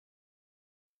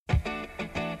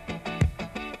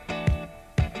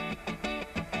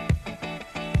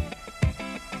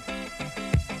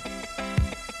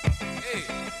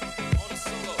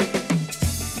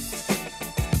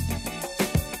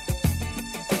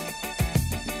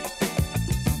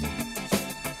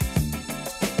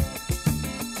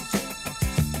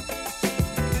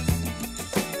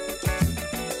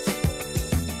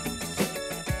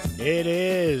It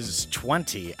is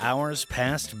 20 hours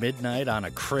past midnight on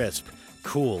a crisp,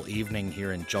 cool evening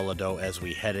here in Jolido as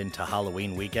we head into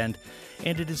Halloween weekend,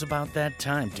 and it is about that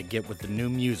time to get with the new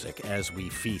music as we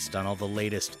feast on all the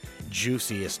latest,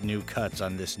 juiciest new cuts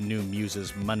on this new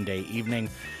Muses Monday evening,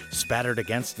 spattered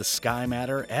against the sky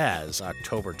matter as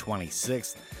October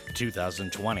 26th,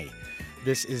 2020.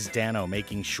 This is Dano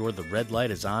making sure the red light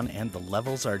is on and the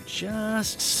levels are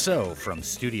just so from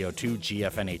Studio 2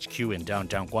 GFNHQ in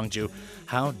downtown Gwangju.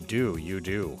 How do you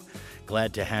do?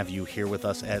 Glad to have you here with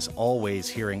us as always,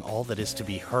 hearing all that is to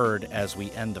be heard as we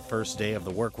end the first day of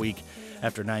the work week.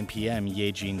 After 9 p.m.,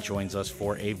 Yejin joins us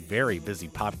for a very busy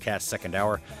Popcast second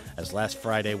hour, as last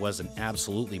Friday was an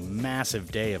absolutely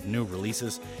massive day of new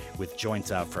releases with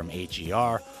joints out from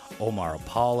H.E.R, Omar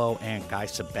Apollo, and Guy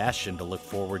Sebastian to look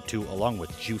forward to, along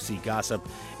with juicy gossip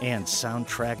and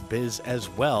soundtrack biz as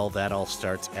well. That all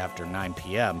starts after 9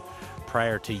 p.m.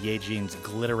 Prior to Yejin's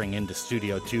glittering into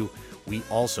Studio 2, we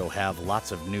also have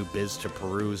lots of new biz to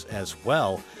peruse as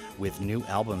well, with new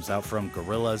albums out from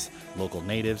Gorillaz, Local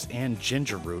Natives, and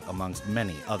Ginger Root, amongst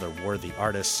many other worthy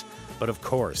artists. But of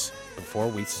course, before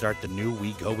we start the new,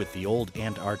 we go with the old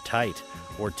and are tight,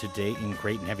 for today in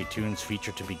Great and Heavy Tunes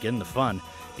feature to begin the fun,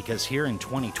 because here in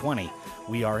 2020,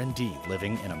 we are indeed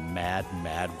living in a mad,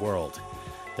 mad world.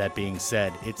 That being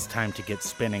said, it's time to get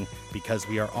spinning because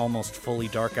we are almost fully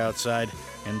dark outside,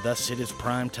 and thus it is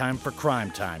prime time for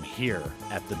crime time here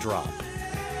at The Drop.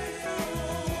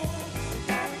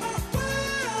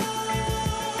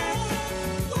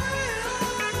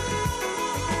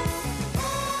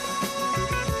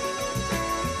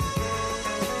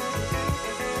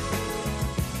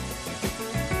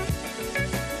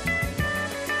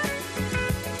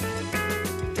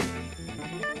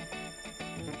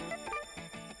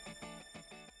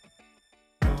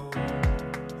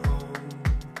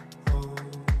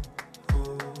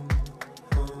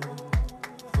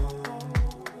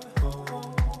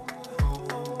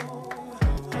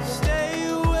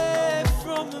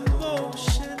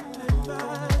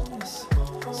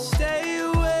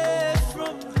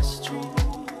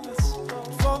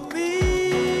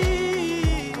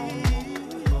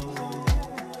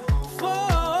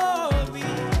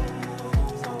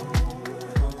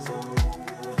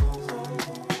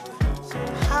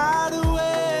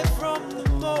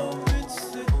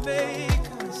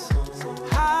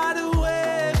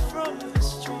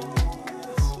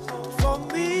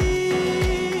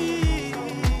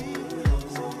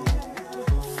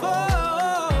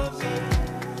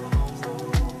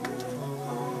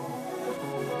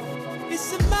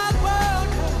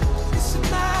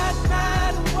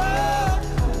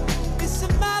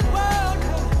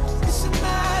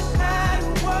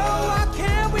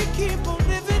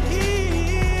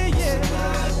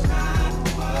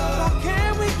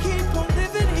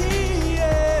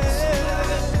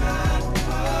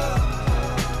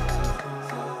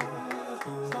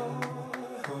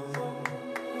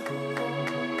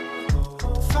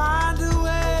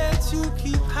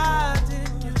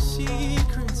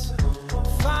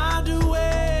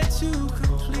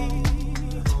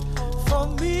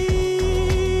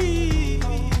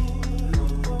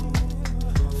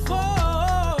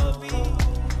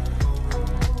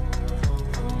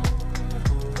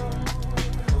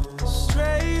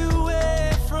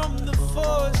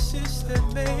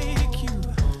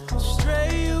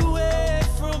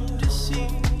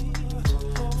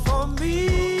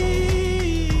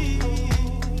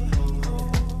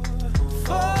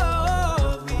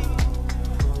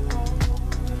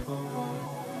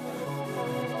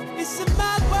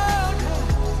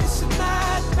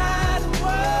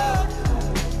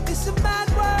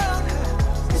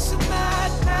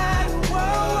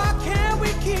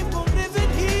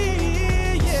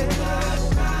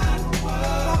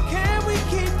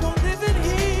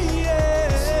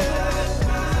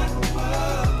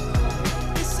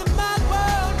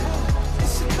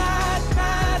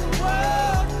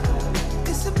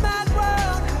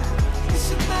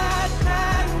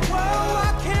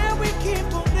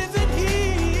 Living here.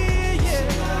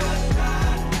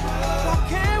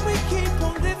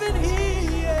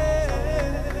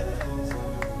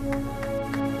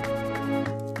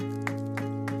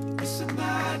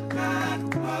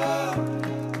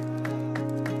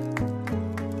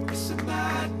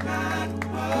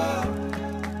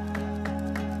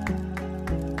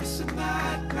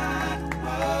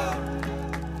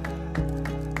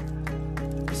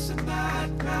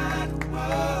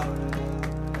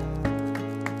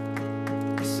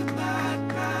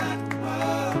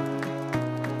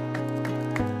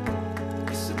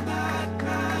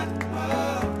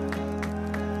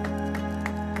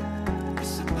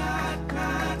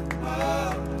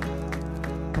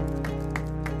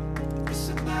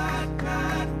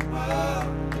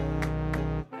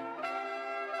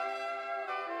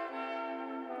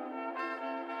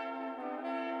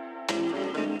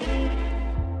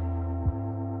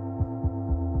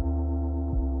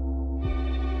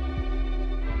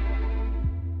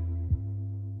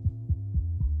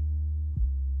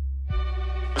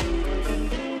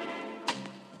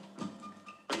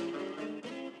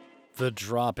 The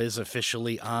drop is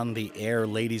officially on the air,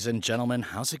 ladies and gentlemen.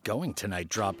 How's it going tonight,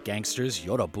 Drop Gangsters?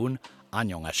 Yorobun,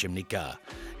 annyeonghasimnika.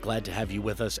 Glad to have you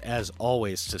with us, as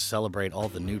always, to celebrate all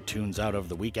the new tunes out over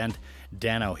the weekend.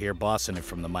 Dano here, bossing it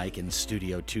from the mic in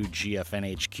Studio 2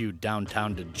 GFNHQ,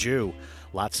 downtown to Jew.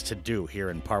 Lots to do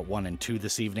here in Part 1 and 2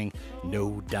 this evening,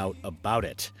 no doubt about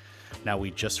it. Now,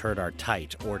 we just heard our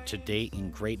tight, or Today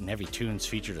in Great and Heavy Tunes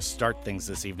feature to start things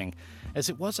this evening, as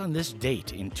it was on this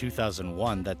date in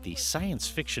 2001 that the science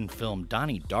fiction film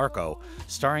Donnie Darko,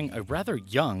 starring a rather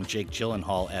young Jake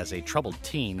Gyllenhaal as a troubled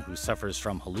teen who suffers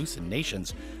from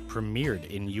hallucinations, premiered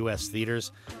in U.S.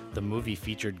 theaters. The movie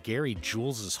featured Gary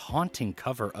Jules' haunting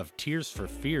cover of Tears for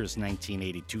Fears'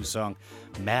 1982 song,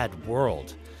 Mad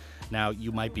World. Now,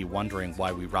 you might be wondering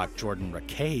why we rock Jordan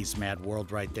Rakei's Mad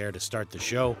World right there to start the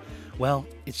show. Well,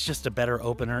 it's just a better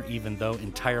opener, even though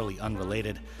entirely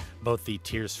unrelated. Both the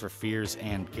Tears for Fears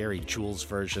and Gary Jules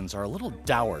versions are a little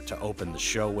dour to open the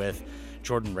show with.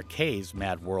 Jordan Rakei's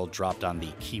Mad World dropped on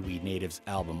the Kiwi Natives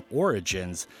album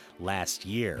Origins last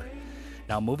year.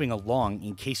 Now, moving along,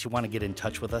 in case you want to get in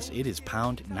touch with us, it is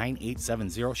pound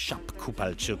 9870 Shop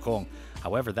Kupal Chilkong.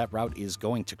 However, that route is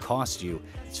going to cost you.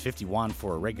 It's 50 won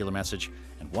for a regular message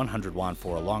and 100 won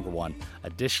for a longer one.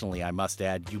 Additionally, I must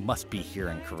add, you must be here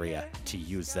in Korea to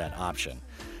use that option.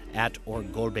 At or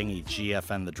Golbengi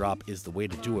GFN The Drop is the way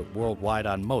to do it worldwide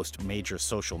on most major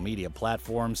social media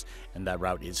platforms, and that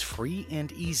route is free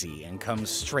and easy and comes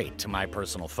straight to my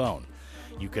personal phone.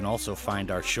 You can also find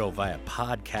our show via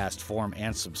podcast form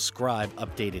and subscribe,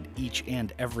 updated each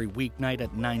and every weeknight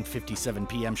at 9:57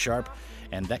 p.m. sharp,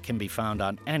 and that can be found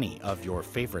on any of your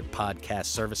favorite podcast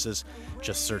services.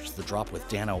 Just search The Drop with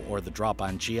Dano or The Drop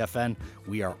on GFN.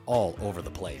 We are all over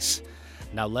the place.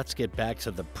 Now let's get back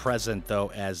to the present,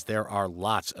 though, as there are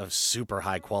lots of super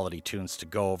high-quality tunes to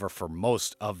go over for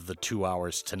most of the 2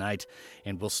 hours tonight.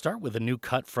 And we'll start with a new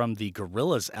cut from the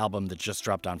Gorillaz album that just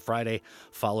dropped on Friday,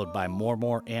 followed by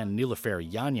MorMor and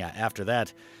Nilufer Yanya. After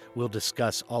that, we'll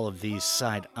discuss all of these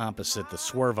side opposite the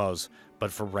Swervos.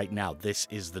 But for right now, this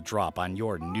is The Drop on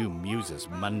your new Muses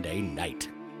Monday night.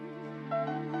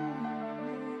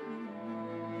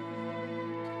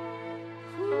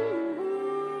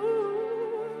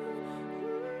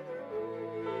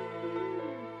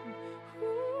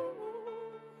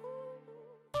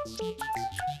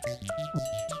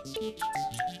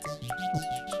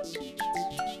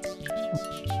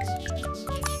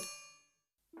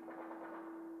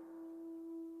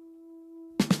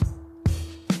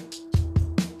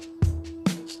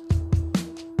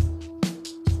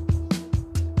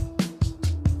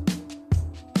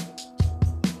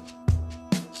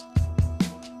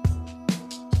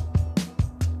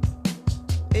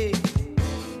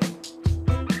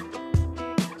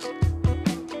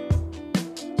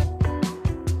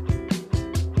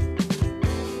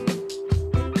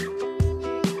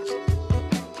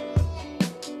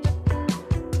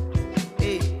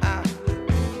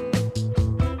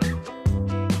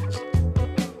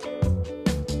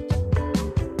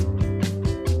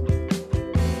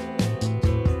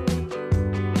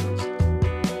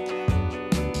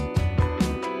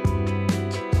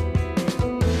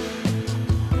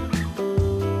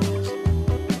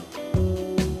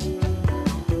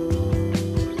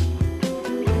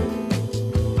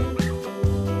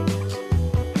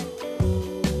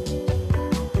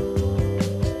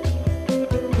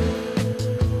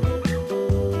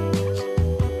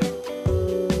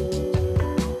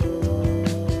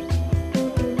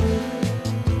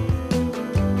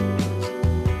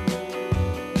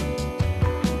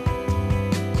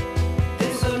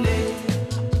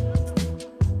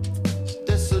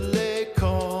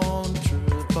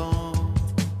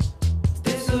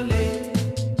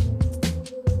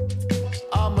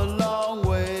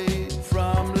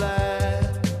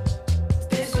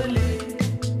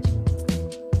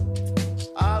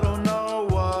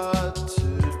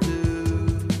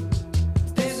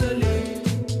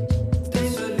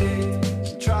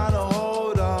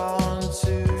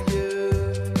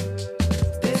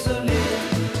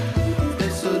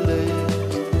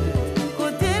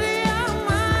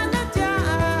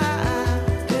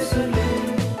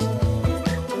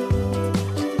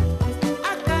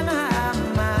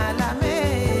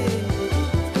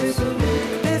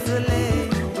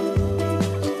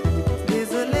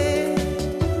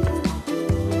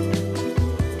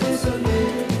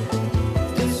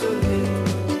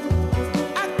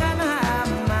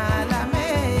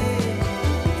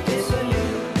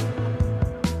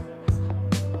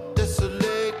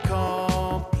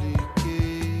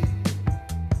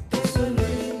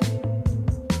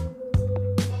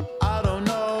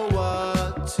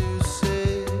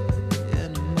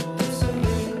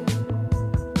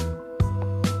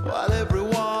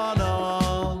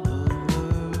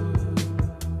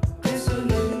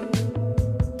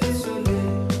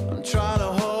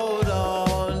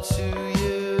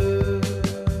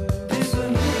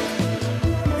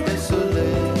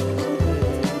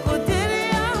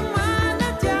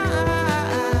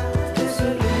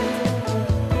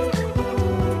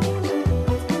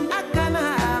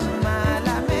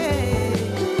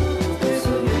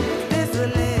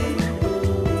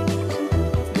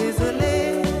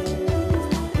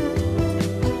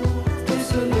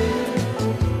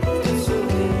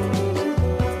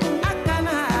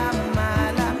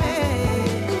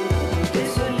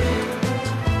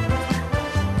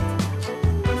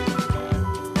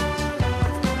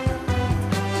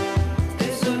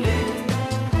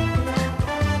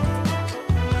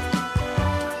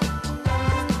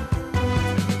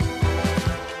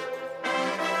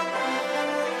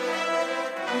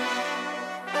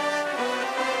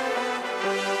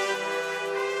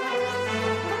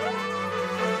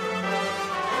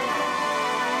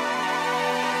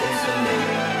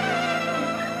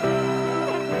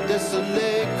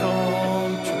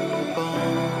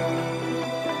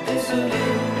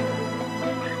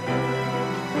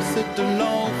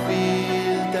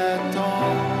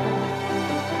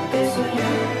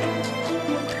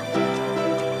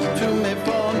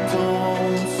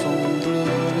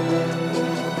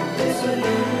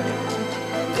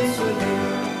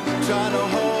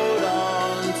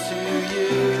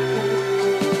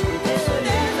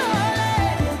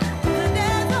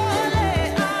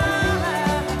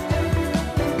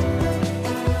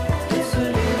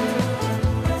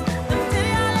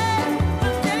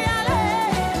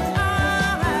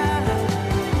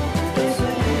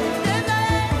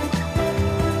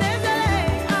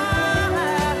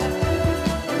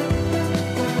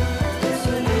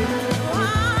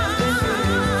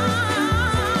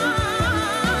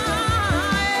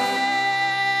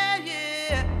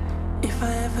 If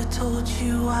I ever told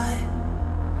you why,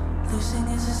 losing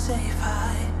is a safe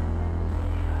hide,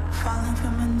 falling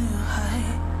from a new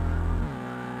height,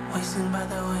 wasting by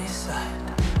the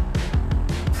wayside,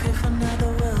 fearful now the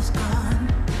world's gone.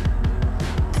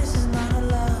 This is not a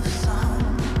love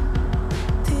song,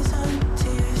 these aren't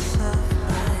tears of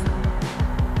mine.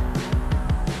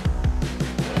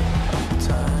 I'm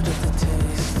tired of the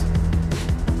taste,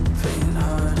 faint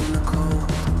heart in the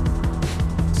cold,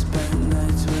 spent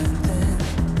nights within,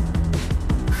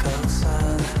 felt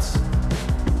silence.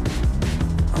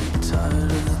 I'm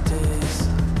tired of the days,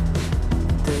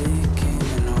 they came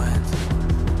and went,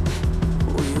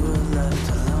 we were left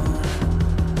alone,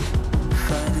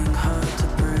 fighting hard to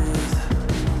breathe.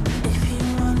 If you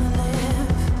wanna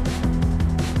live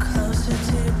closer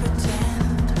to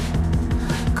pretend,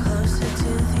 closer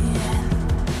to the end,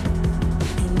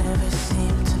 you never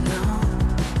seem to know.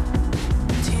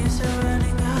 Tears are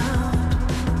running out,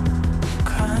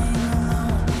 crying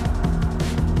alone.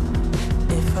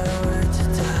 If I were to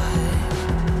die,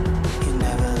 you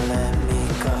never let me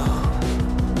go.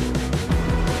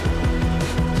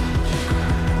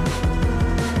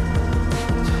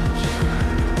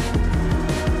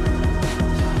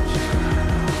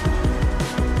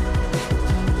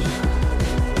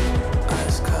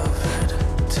 Eyes covered,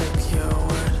 took your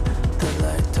word. The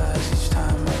light dies each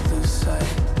time I lose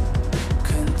sight.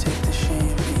 Couldn't take the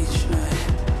shame each night.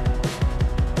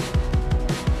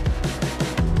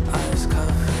 Eyes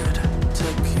covered,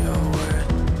 took your word.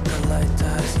 The light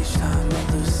dies each time I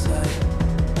lose sight.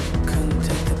 Couldn't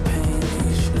take the pain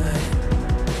each night.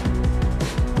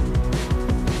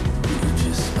 You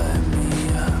just let me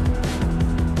up.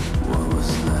 What was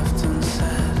left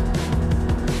unsaid?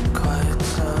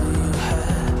 Quiet's all you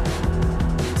had.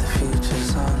 The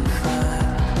future's on fire.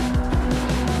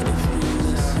 If you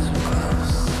listen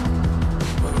close,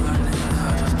 we're running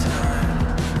out of time.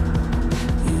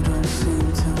 You don't seem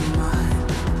to mind.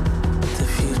 The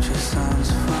future sounds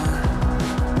fun.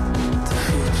 The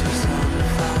future's on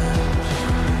fire.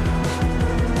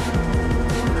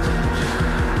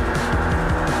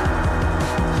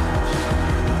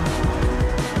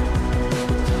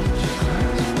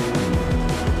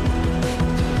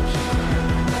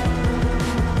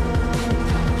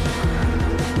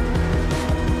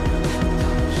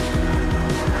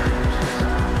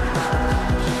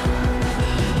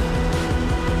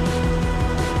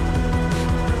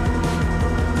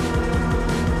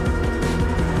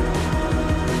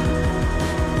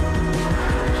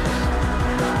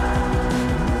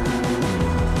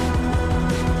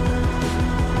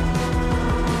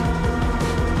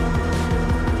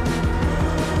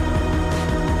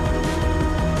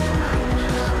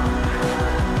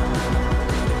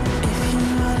 If you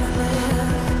wanna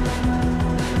live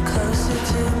closer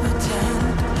to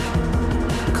pretend,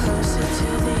 closer to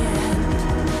the end,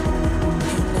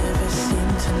 you never seem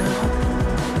to know.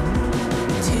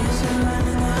 Tears are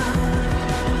running out,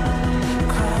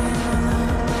 crying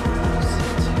alone.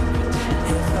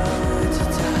 If I were to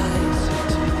die,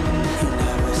 you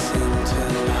never seem to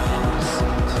know.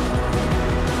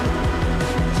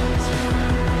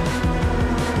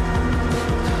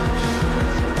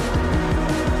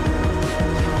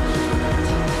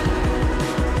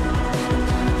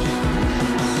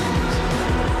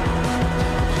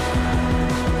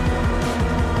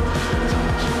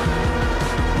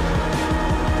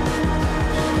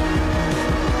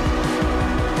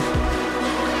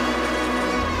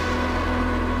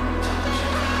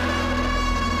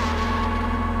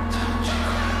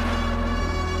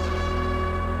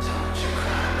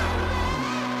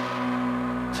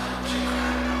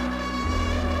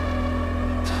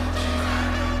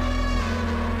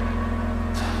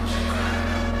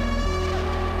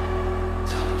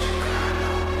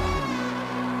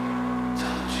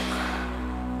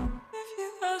 If you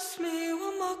ask me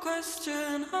one more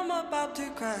question, I'm about to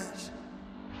crash.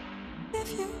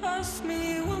 If you ask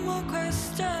me one more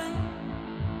question,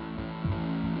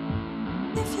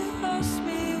 if you ask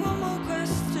me one more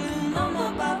question, I'm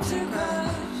about to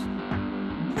crash.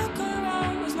 Look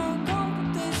around, there's no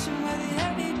competition where the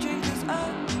heavy drinkers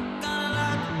are. Gonna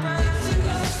like the price. If you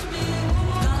ask me one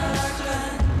more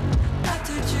question, like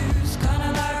to choose, kinda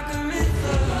like a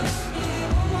rhythm.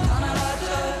 Kinda like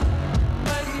the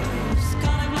way you move,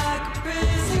 kind of like a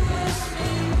breeze. If you ask me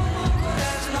one more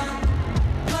question,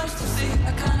 much to see.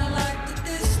 I kinda like the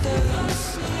distance.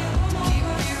 Keep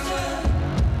you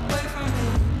away from me.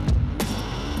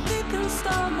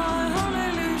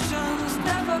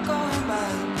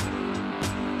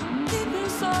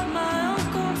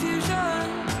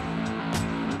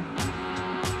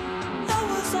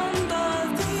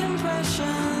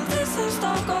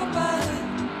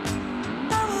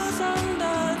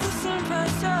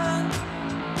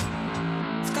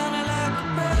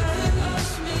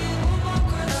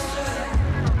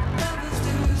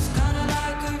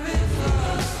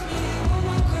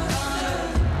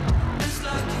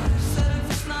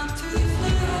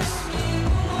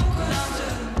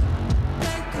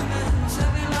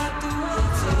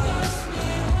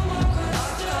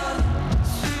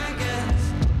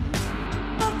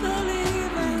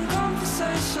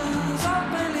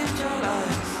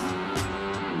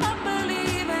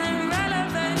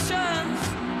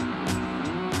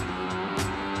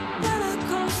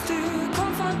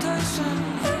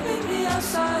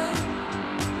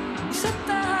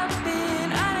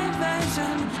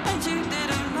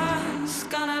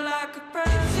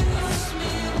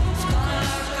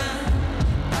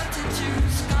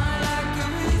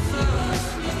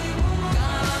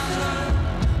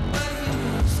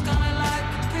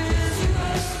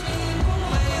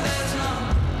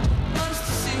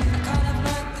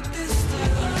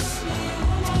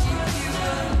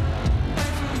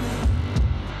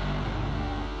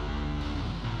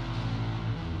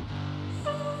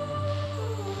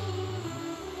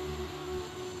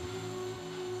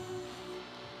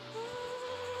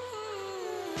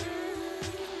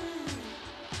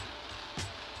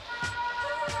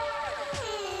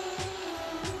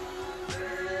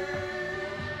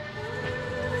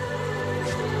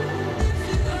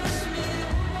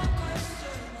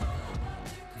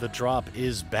 The drop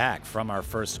is back from our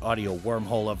first audio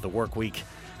wormhole of the work week.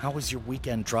 How was your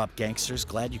weekend, Drop Gangsters?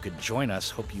 Glad you could join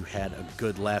us. Hope you had a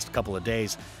good last couple of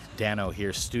days. Dano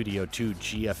here, Studio 2,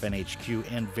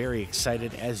 GFNHQ, and very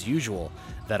excited as usual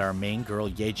that our main girl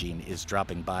Yejin is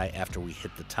dropping by after we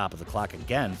hit the top of the clock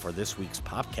again for this week's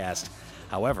Popcast.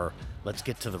 However, let's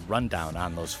get to the rundown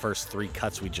on those first three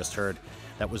cuts we just heard.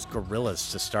 That was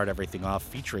Gorillaz to start everything off,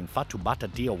 featuring Fatoumata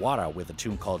Diawara with a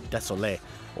tune called Desole,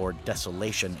 or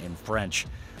Desolation in French.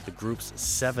 The group's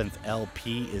 7th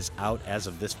LP is out as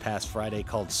of this past Friday,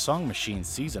 called Song Machine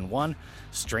Season 1,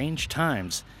 Strange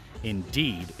Times.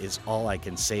 Indeed is all I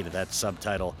can say to that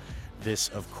subtitle. This,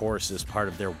 of course, is part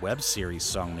of their web series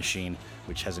Song Machine,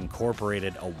 which has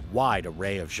incorporated a wide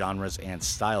array of genres and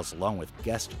styles along with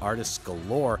guest artists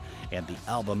galore, and the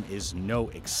album is no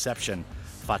exception.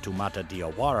 Fatoumata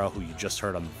Diawara, who you just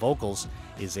heard on the vocals,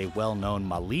 is a well-known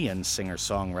Malian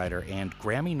singer-songwriter and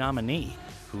Grammy nominee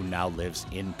who now lives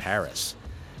in Paris.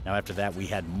 Now after that, we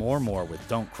had MorMor with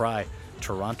Don't Cry.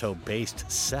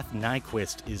 Toronto-based Seth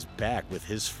Nyquist is back with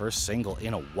his first single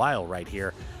in a while right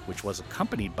here, which was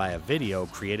accompanied by a video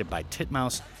created by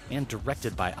Titmouse and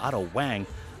directed by Otto Wang.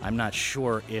 I'm not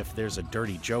sure if there's a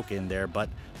dirty joke in there, but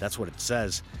that's what it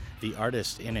says. The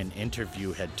artist in an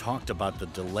interview had talked about the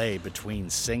delay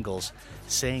between singles,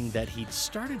 saying that he'd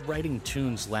started writing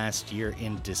tunes last year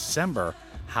in December.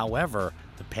 However,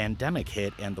 the pandemic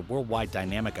hit and the worldwide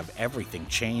dynamic of everything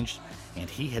changed, and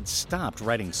he had stopped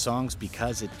writing songs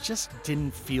because it just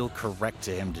didn't feel correct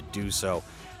to him to do so.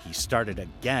 He started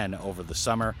again over the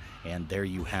summer, and there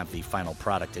you have the final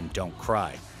product in Don't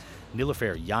Cry.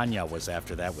 Nilufer Yanya was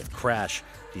after that with Crash.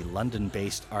 The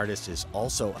London-based artist is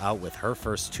also out with her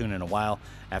first tune in a while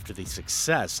after the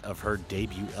success of her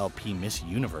debut LP Miss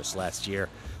Universe last year.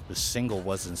 The single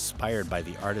was inspired by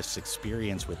the artist's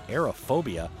experience with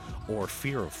aerophobia, or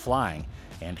fear of flying,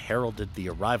 and heralded the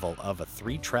arrival of a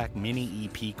 3-track mini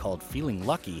EP called Feeling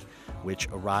Lucky, which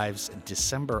arrives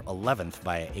December 11th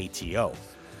via ATO.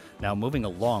 Now moving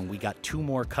along, we got 2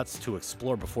 more cuts to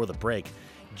explore before the break.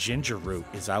 Ginger Root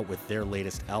is out with their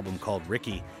latest album called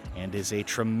Ricky, and is a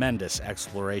tremendous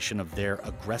exploration of their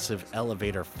aggressive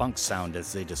elevator funk sound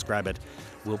as they describe it.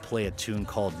 We'll play a tune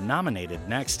called Nominated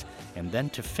next, and then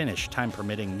to finish, time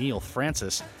permitting, Neil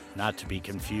Francis, not to be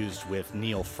confused with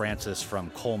Neil Francis from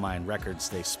Coal Mine Records.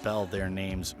 They spell their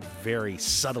names very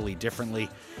subtly differently.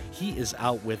 He is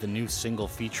out with a new single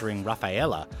featuring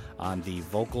Rafaella on the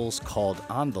vocals called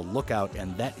On the Lookout,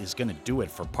 and that is going to do it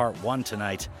for part 1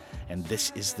 tonight. And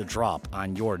this is The Drop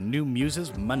on your New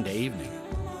Muses Monday evening.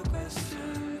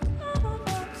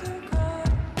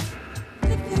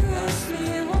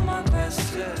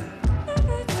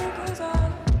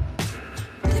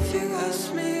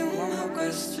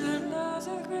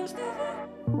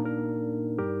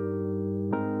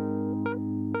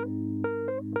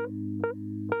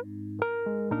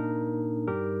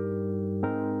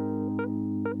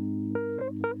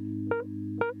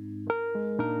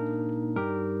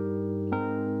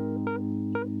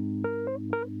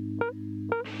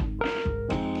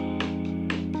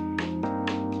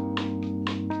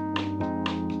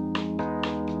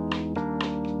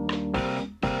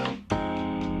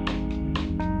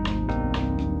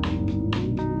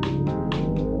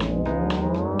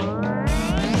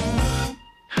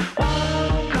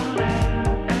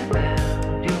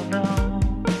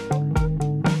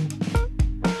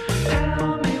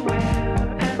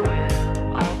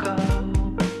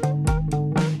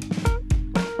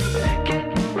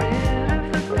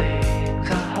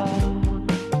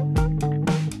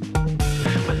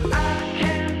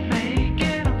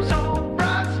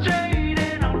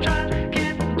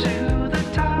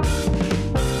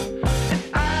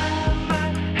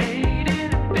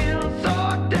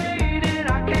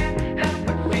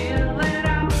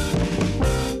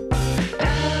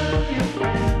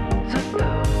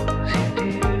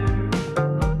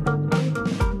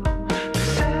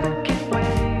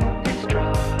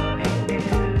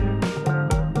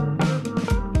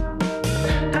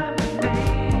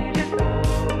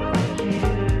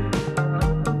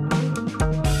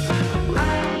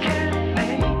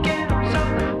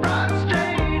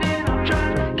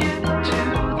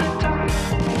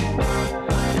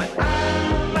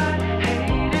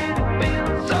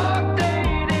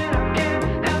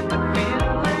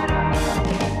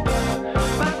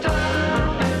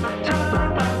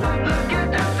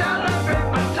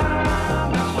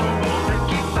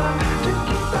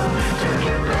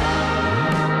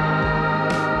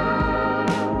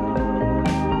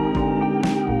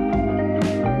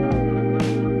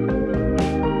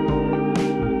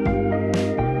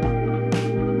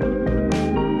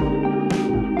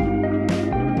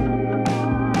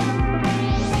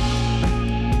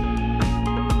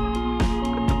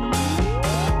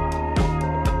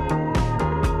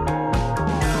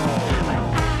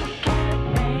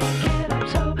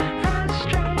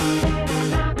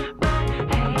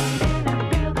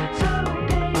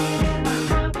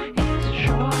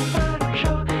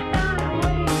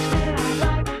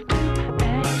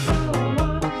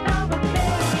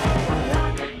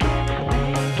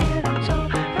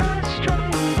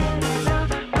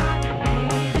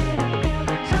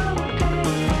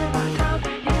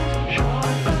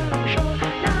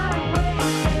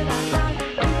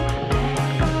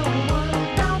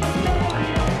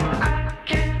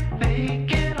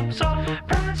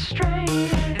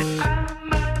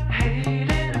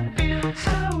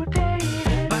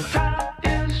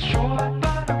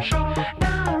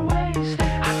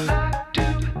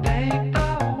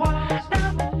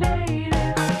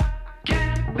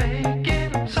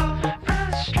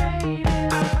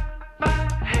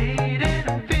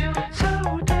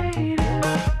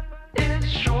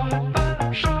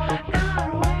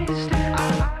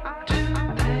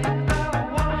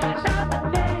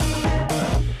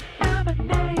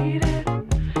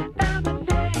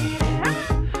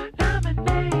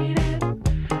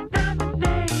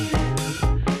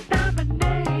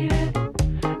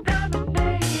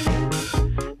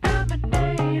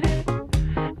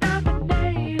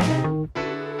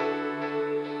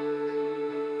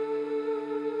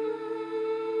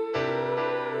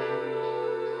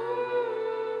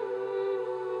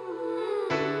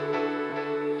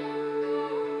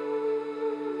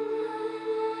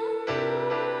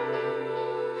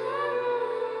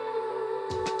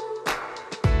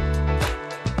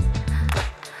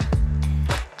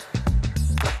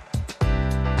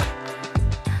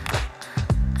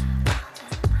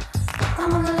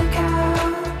 I'm on the lookout.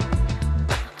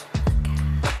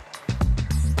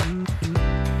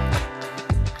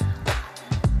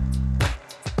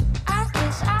 I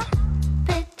guess I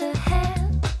bit the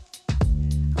hand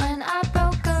when I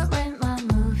broke up with my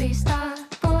movie star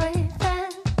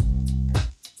boyfriend.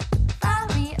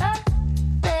 Found me a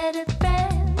better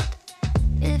band.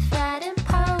 If writing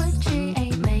poetry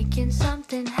ain't making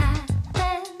something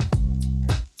happen.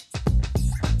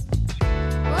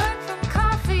 Work from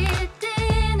coffee to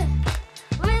dinner,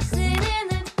 whistling in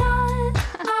the dark.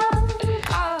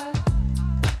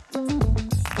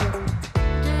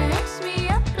 Dress me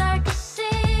up like a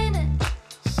sinner,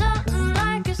 something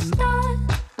like a star.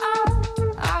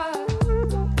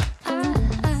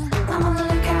 I'm on the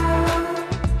lookout.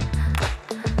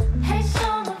 Hey,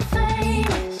 someone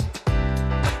famous,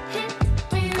 hit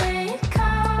me with a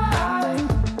car.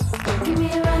 Give me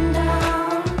a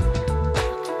rundown.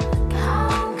 I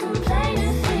won't complain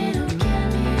if it'll get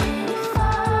me really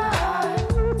far.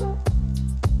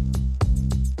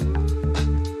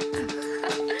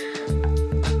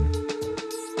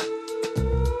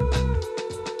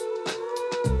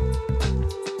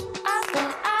 I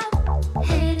bet I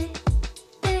hit it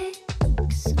big,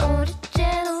 'cause all the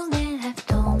gentlemen have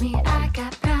told me I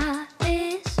got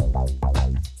promise.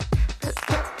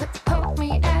 Poke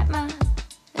me at my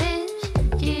wrist,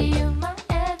 yeah, you're my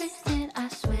everything. I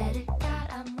swear to God,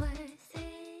 I'm worth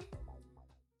it.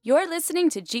 You're listening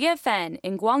to GFN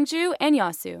in Gwangju and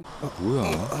Yeosu.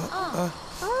 뭐야?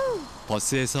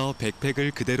 버스에서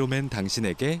백팩을 그대로 맨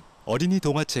당신에게 어린이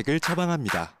동화책을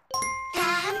처방합니다. 다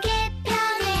함께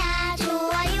편해야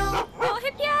좋아요.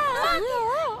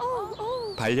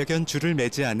 반려견 줄을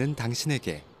매지 않은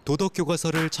당신에게 도덕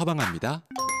교과서를 처방합니다.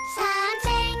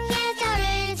 산책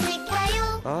예절을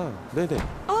지켜요. 아, 네네.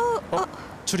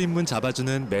 출입문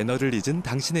잡아주는 매너를 잊은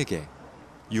당신에게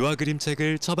유아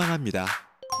그림책을 처방합니다.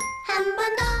 한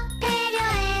번 더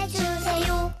배려해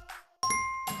주세요.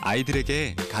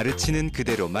 아이들에게 가르치는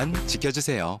그대로만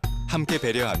지켜주세요. 함께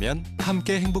배려하면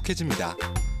함께 행복해집니다.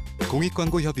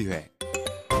 공익광고협의회.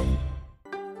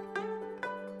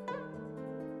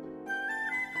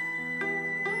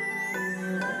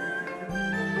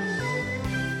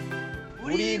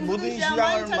 우리 모든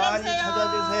시장을 많이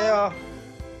찾아주세요.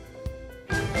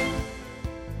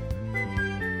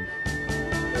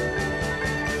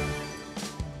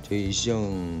 저희 이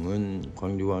시장은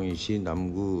광주광역시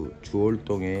남구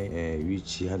주월동에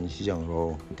위치한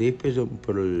시장으로 대표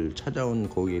점포를 찾아온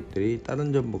고객들이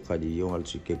다른 점포까지 이용할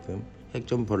수 있게끔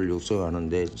핵점포를 육성하는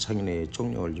데 상인의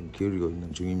총력을 좀 기울이고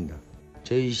있는 중입니다.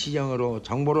 저희 시장으로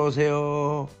장 보러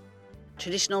오세요.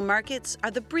 Traditional markets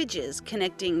are the bridges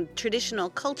connecting traditional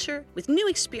culture with new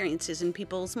experiences in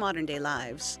people's modern-day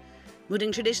lives.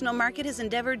 Muding Traditional Market has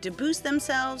endeavored to boost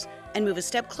themselves and move a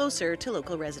step closer to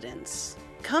local residents.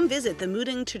 Come visit the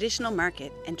Muding Traditional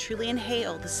Market and truly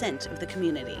inhale the scent of the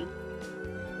community.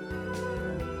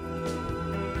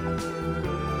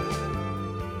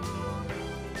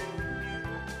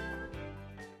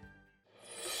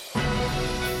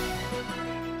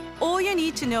 All you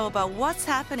need to know about what's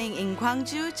happening in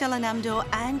Gwangju, Jeollanam-do,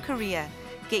 and Korea.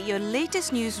 Get your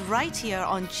latest news right here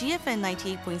on GFN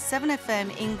 98.7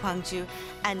 FM in Gwangju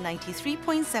and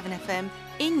 93.7 FM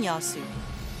in Yeosu.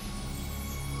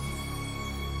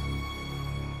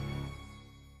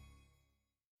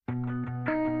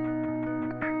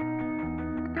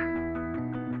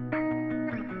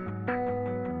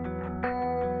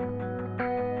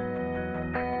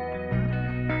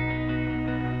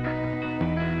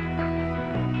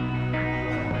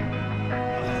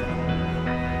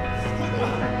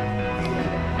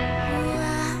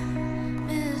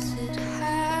 Miss it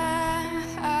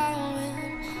how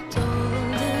and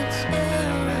told it's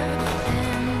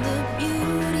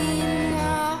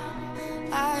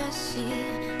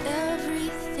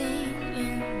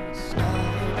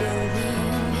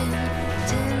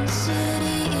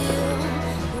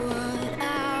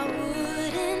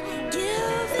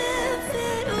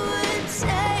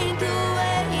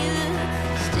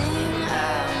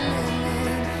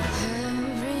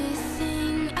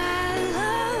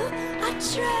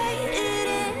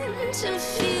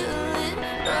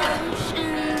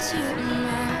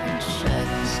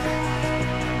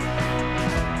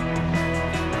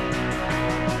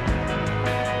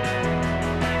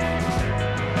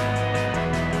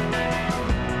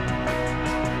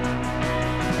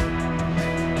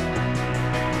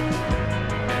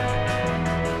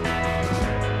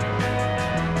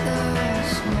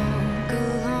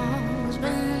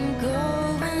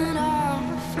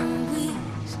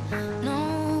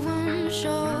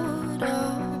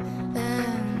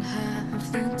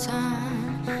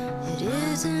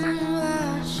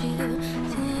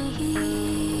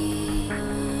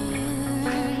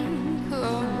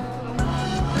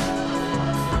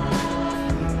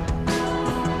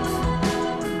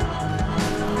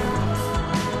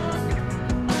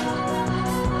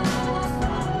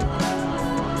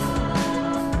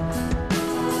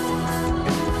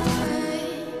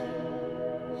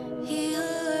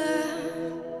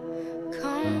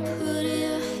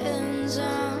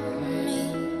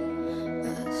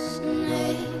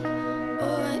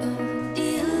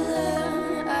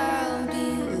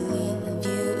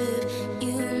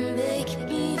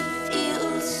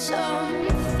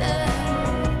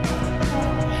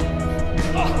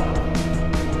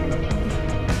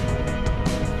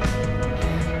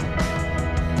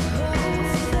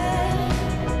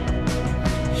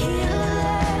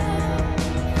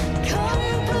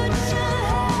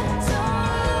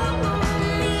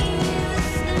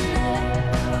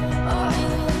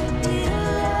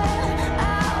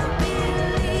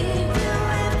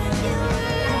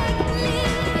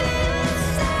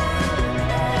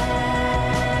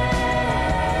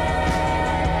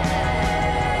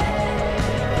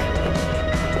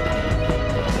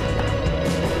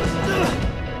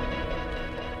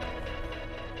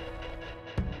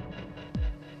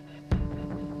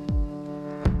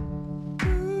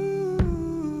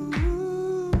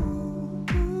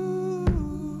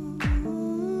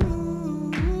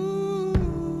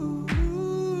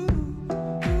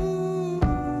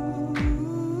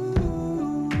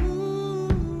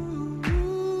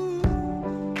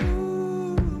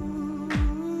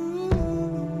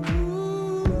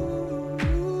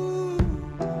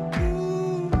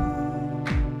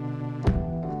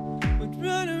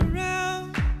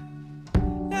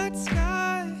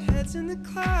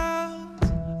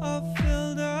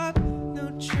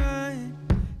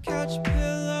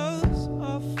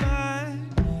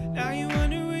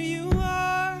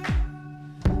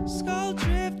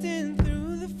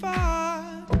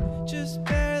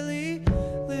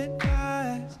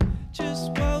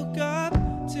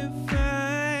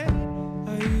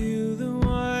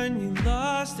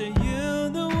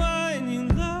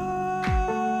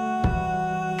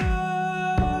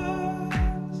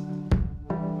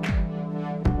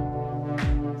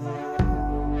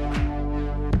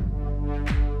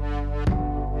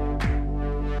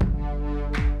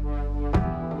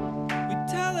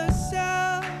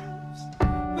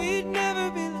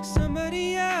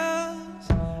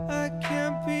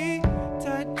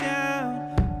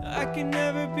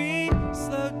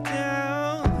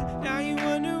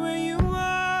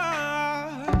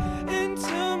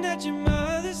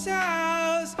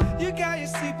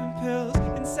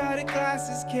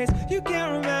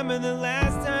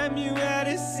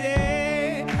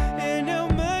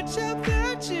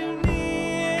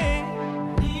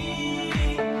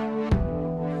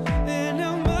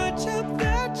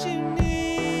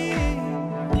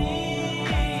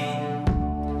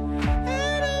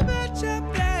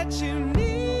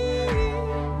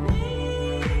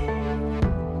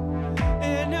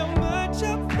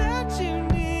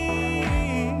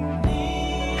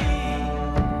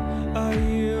Are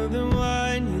you the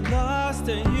one you lost?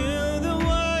 Are you the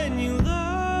one you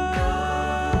lost?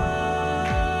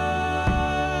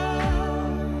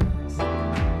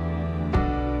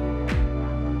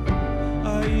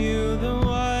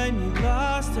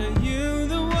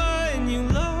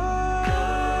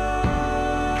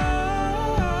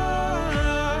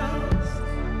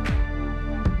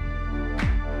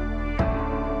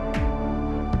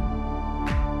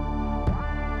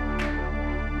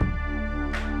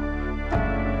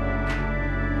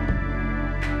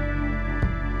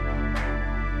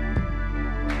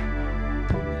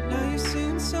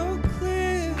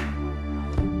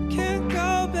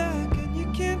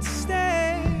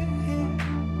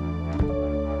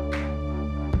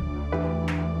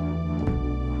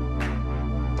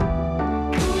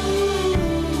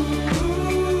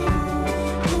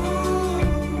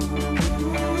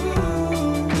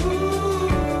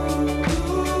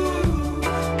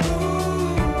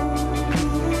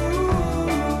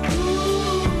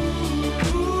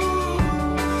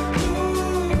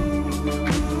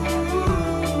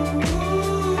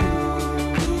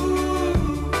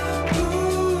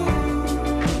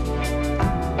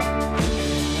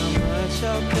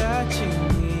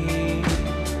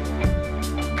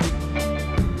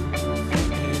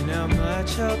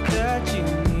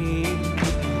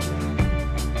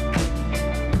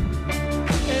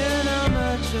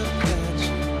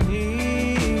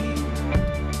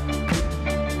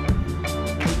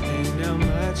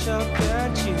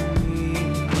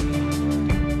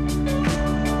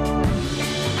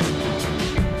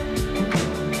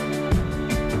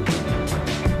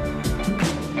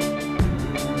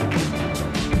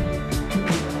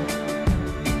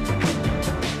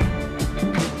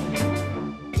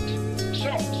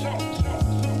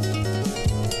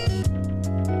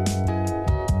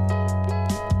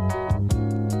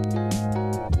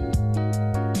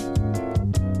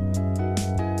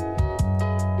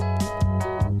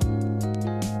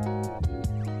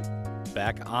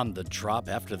 back on the drop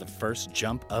after the first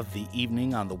jump of the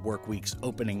evening on the work week's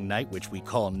opening night, which we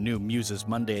call New Muses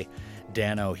Monday.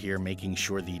 Dano here making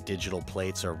sure the digital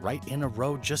plates are right in a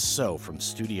row just so from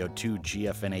Studio 2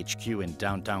 GFN HQ in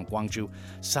downtown Gwangju,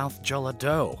 South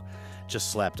Jeollado.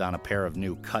 Just slapped on a pair of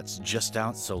new cuts just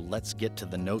out, so let's get to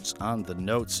the notes on the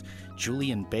notes.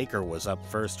 Julien Baker was up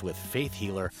first with Faith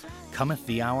Healer, Cometh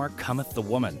the Hour, Cometh the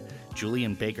Woman.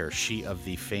 Julien Baker, she of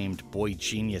the famed Boy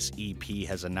Genius EP,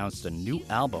 has announced a new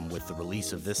album with the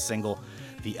release of this single.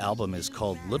 The album is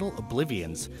called Little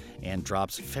Oblivions and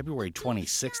drops February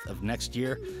 26th of next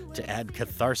year to add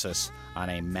catharsis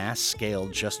on a mass scale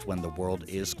just when the world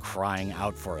is crying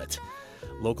out for it.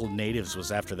 Local Natives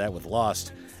was after that with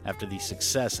Lost. After the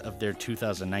success of their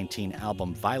 2019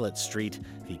 album Violet Street,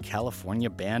 the California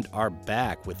band are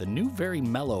back with a new, very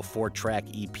mellow 4-track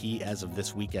EP as of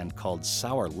this weekend called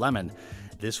Sour Lemon.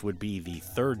 This would be the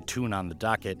third tune on the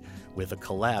docket, with a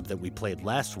collab that we played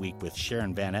last week with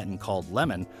Sharon Van Etten called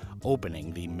Lemon,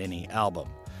 opening the mini album.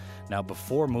 Now,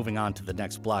 before moving on to the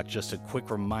next block, just a quick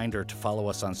reminder to follow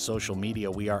us on social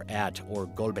media. We are at or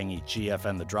Golbengi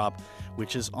GFN The Drop,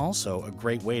 which is also a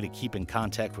great way to keep in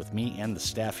contact with me and the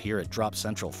staff here at Drop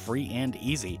Central, free and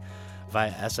easy.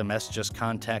 Via SMS, just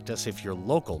contact us if you're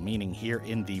local, meaning here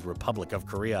in the Republic of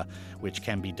Korea, which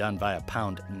can be done via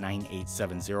pound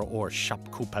 9870 or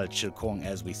Shapkupal Chilkong,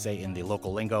 as we say in the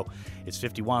local lingo. It's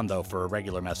 50 won, though, for a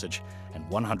regular message, and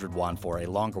 100 won for a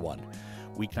longer one.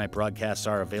 Weeknight broadcasts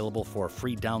are available for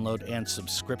free download and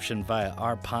subscription via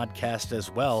our podcast as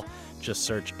well. Just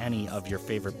search any of your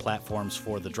favorite platforms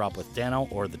for The Drop with Dano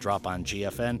or The Drop on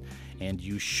GFN, and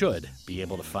you should be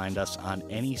able to find us on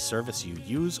any service you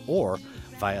use or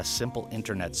via simple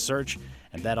internet search,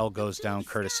 and that all goes down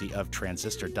courtesy of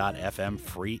transistor.fm,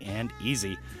 free and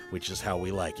easy, which is how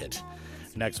we like it.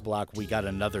 Next block, we got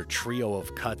another trio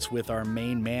of cuts with our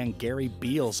main man, Gary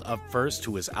Beals, up first,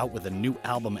 who is out with a new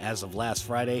album as of last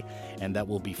Friday, and that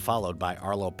will be followed by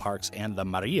Arlo Parks and the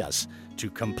Marias to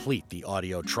complete the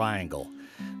audio triangle.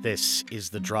 This is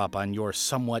The Drop on your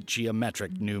somewhat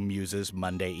geometric New Muses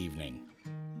Monday evening.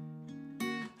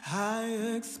 I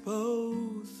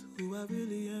expose who I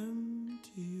really am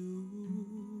to you.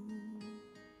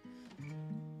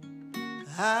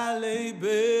 I lay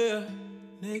bare,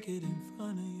 naked in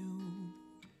front of you.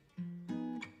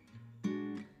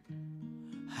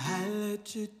 I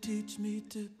let you teach me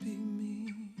to be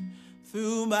me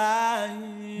through my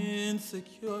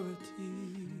insecurities,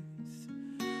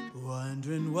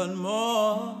 wondering what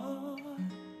more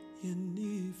you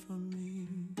need from me.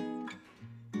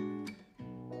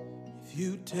 If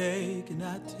you take and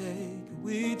I take,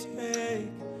 we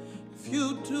take. If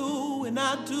you do and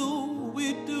I do,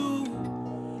 we do.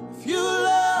 If you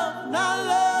love and I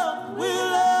love, we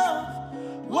love.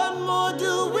 What more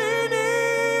do we need?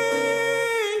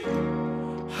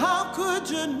 How could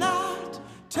you not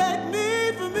take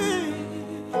me from me?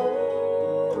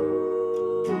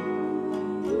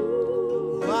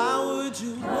 Why would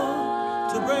you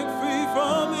want to break free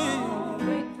from me?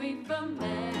 Break free from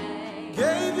me.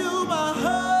 Gave you my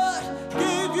heart,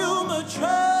 gave you my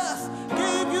trust,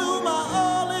 gave you my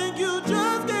all, and you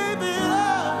just gave it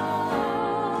up.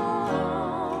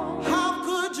 How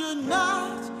could you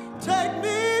not take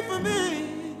me from me?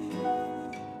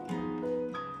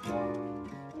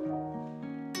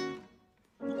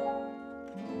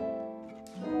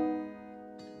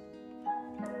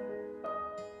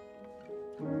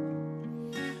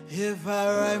 If I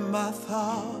write my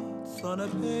thoughts on a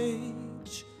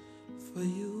page for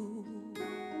you,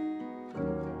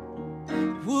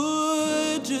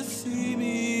 would you see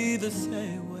me the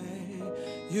same way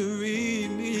you read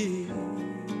me?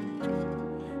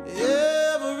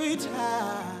 Every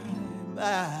time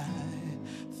I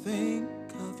think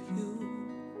of you,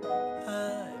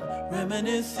 I'm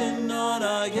reminiscing on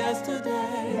our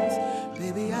yesterdays.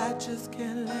 Baby, I just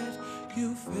can't let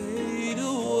you fade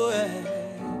away.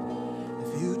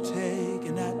 If you take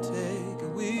and I take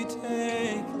and we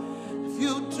take, if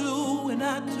you do and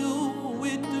I do,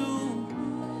 we do.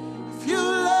 If you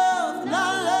love and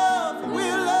I love, we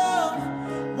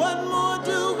love. What more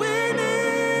do we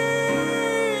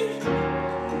need?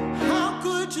 How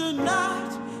could you not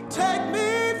take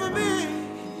me from me?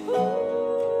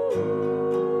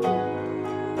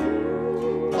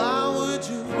 Why would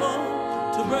you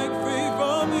want to break free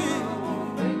from me?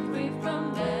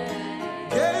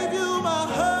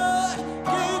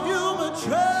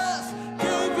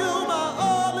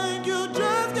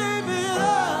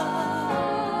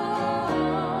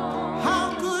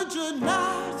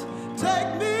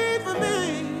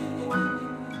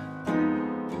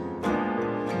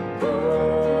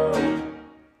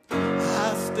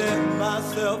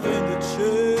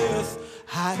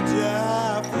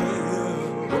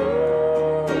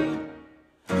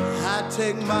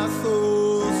 take my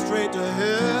soul straight to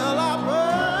hell. I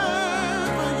burn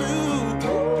for you.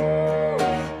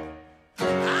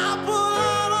 I'll pull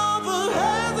out all the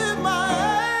hairs in my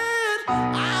head.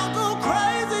 I'll go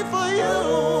crazy for you.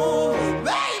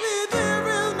 Baby, there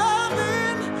is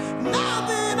nothing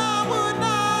I would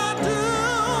not do.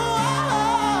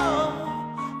 Oh,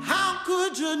 how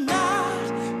could you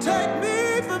not take me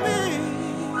for me?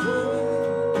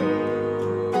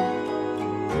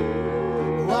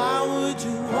 Why would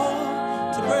you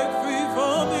want to break free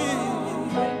from me?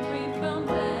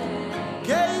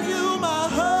 Gave you my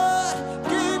heart,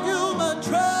 gave you my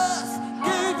trust,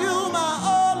 gave you my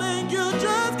all, and you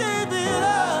just gave it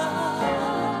up.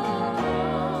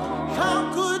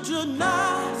 How could you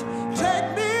not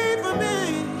take me for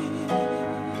me?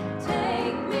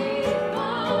 Take me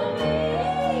for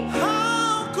me.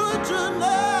 How could you not?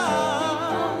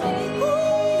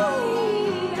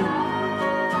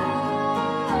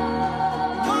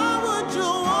 Why would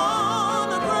you want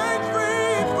to break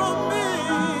free from me?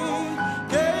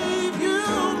 Gave you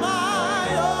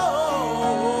my all.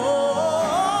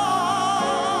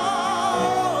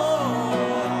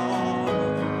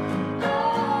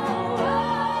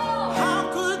 How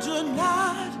could you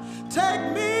not take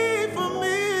me for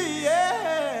me?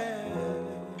 Yeah.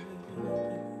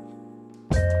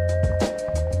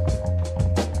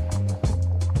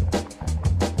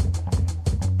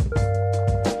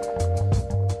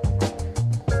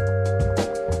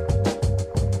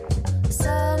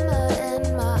 Summer in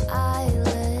my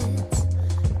eyelids,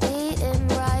 eating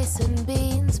rice and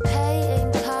beans,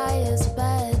 painting Kaya's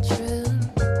bedroom.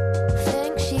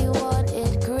 Think she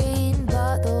wanted green,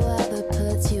 but the weather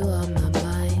puts you on my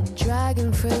mind.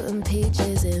 Dragon fruit and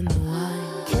peaches in the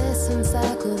wine, kissing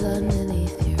circles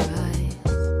underneath your eyes.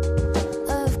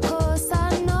 Of course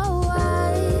I know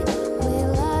why we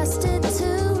lasted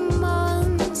 2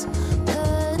 months.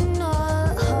 Could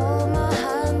not hold my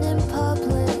hand in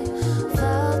public.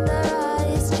 Felt their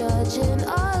eyes judging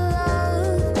our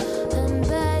love and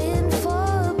baying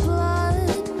for blood.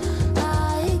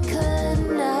 I could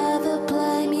never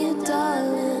blame you,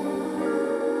 darling.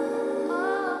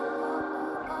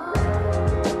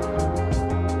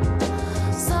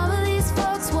 Some of these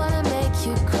folks wanna make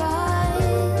you cry,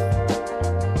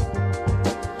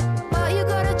 but you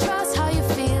gotta trust how you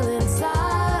feel inside.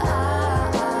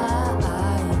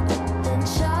 Then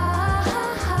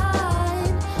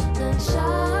shine, then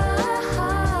shine.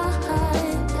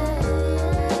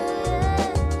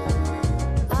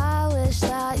 I wish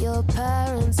that your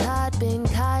parents had been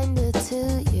kinder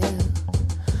to you.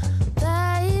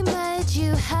 They made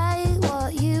you hate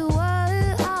what you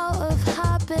were out of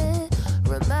habit.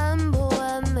 Remember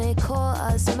when they caught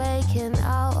us making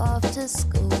out after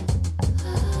school?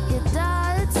 Your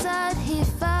dad said he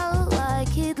felt like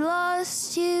he'd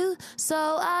lost you,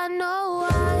 so I know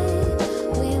why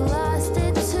we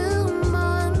lasted 2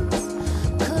 months.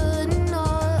 Could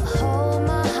not hold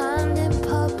my hand in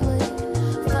public.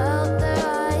 Felt their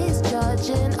eyes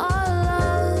judging our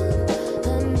love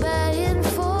and baying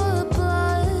for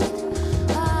blood.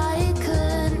 I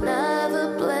could never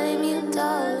blame you,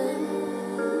 darling.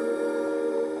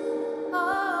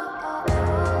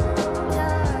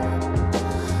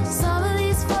 Some of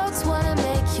these folks wanna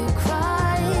make you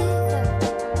cry,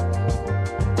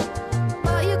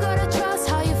 but you gotta trust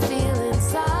how you feel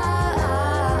inside.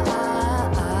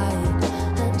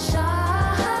 And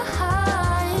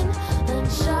shine, and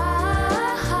shine.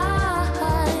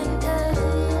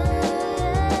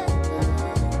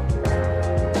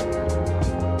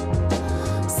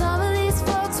 Some of these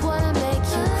folks wanna make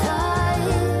you cry,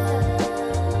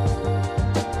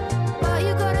 but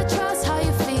you gotta trust how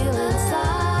you feel inside.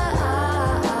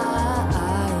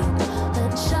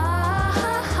 And shine,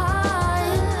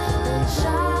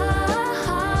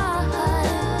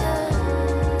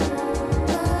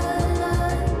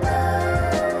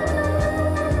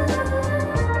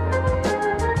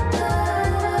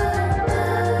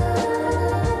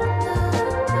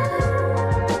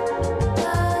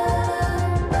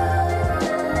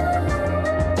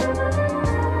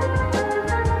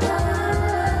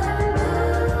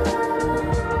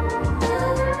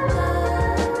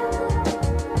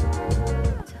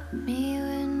 and me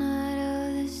we're not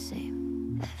all the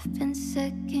same. I've been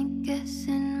second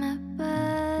guessing my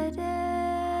body.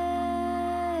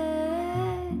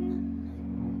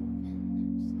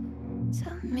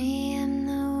 Tell me I'm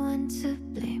the one to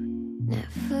blame.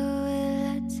 Never will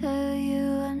I tell you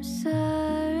I'm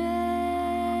sorry.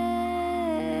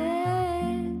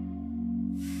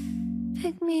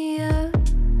 Pick me up,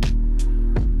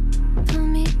 pull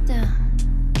me down,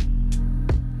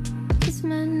 kiss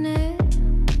my neck,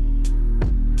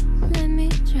 let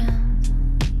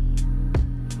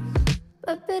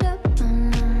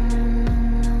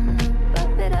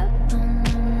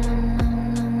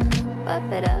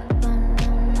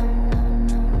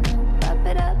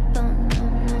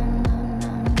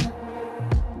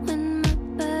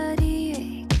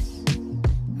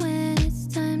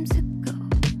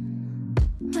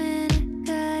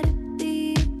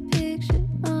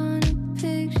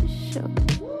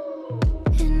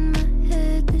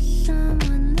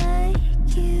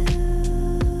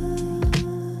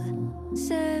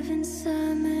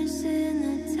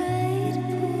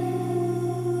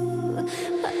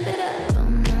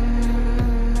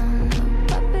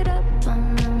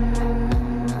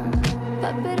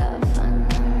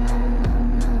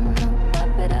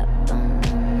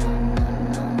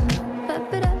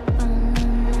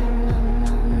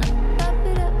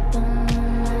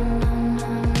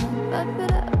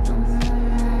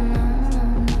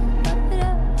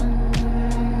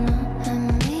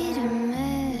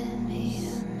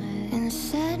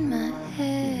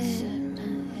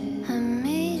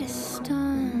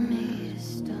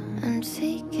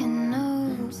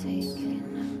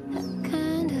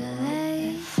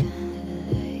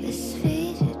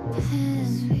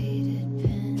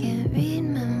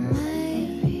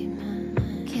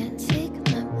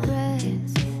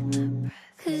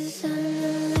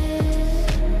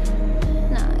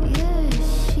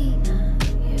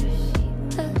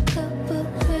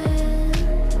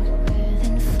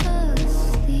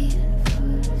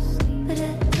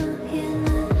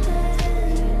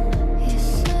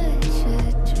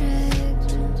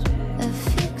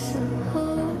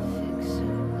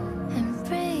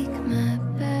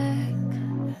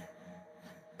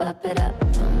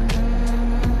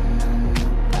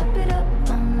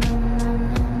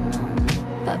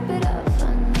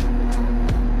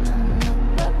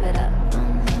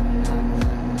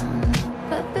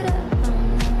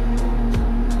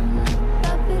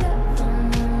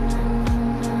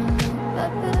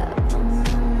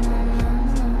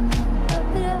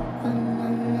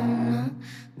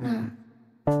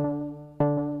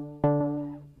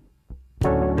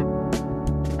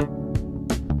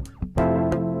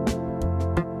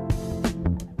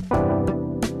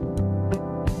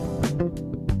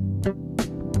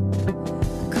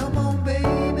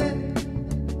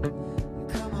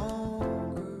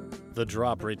The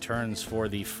Drop returns for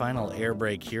the final air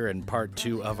break here in part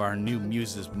 2 of our new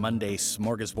Muses Monday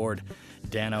smorgasbord.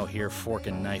 Dano here, fork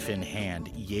and knife in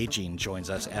hand. Yejin joins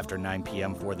us after 9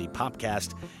 p.m. for the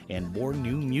Popcast, and more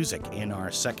new music in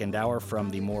our second hour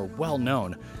from the more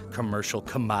well-known commercial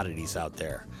commodities out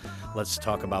there. Let's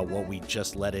talk about what we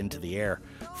just let into the air.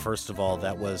 First of all,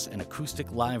 that was an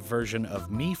acoustic live version of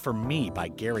Me for Me by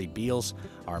Gary Beals.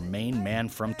 Our main man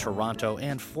from Toronto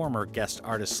and former guest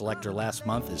artist selector last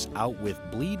month is out with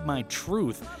Bleed My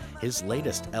Truth, his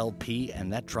latest LP,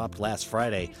 and that dropped last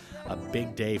Friday. A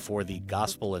big day for the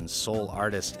gospel and soul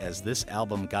artist as this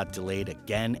album got delayed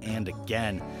again and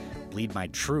again. Bleed My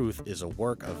Truth is a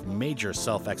work of major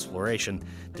self-exploration,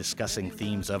 discussing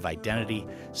themes of identity,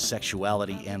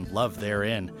 sexuality, and love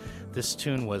therein. This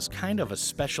tune was kind of a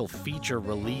special feature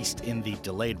released in the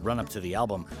delayed run-up to the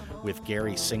album, with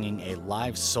Gary singing a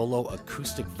live solo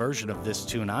acoustic version of this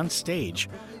tune on stage,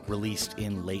 released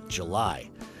in late July.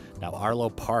 Now, Arlo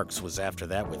Parks was after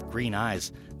that with Green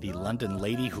Eyes. The London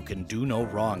lady who can do no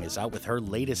wrong is out with her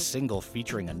latest single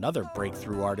featuring another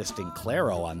breakthrough artist in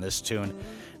Claro on this tune.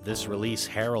 This release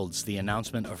heralds the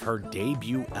announcement of her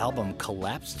debut album,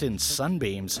 Collapsed in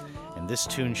Sunbeams, and this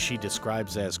tune she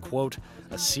describes as, quote,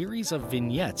 a series of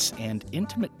vignettes and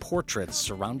intimate portraits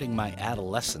surrounding my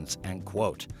adolescence, end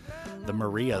quote. The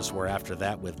Marias were after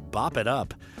that with Bop It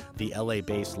Up. The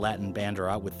LA-based Latin band are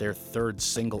out with their third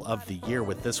single of the year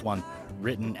with this one,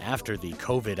 written after the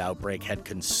COVID outbreak had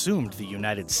consumed the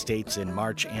United States in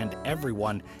March, and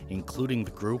everyone, including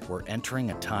the group, were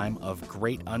entering a time of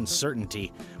great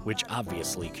uncertainty, which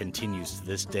obviously continues to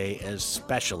this day,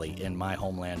 especially in my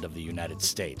homeland of the United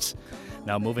States.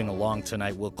 Now, moving along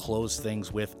tonight, we'll close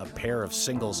things with a pair of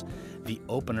singles, the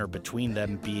opener between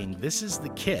them being This Is the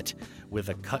Kit, with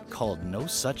a cut called No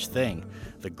Such Thing.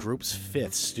 The group's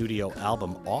 5th studio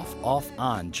album, Off, Off,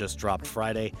 On, just dropped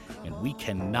Friday, and we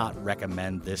cannot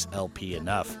recommend this LP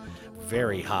enough.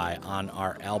 Very high on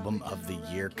our Album of the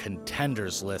Year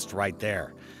contenders list right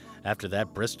there. After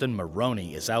that, Briston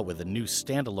Maroney is out with a new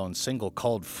standalone single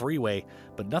called Freeway,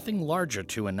 but nothing larger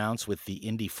to announce with the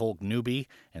indie folk newbie,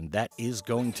 and that is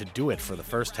going to do it for the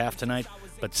first half tonight.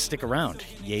 But stick around.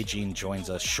 Yejin joins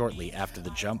us shortly after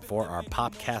the jump for our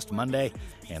Popcast Monday,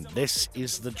 and this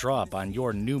is The Drop on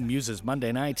your new Muses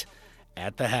Monday night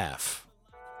at the half.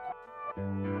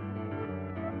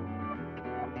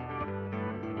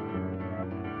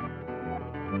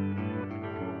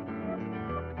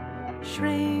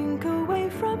 Shrink away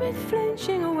from it,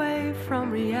 flinching away from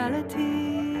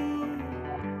reality.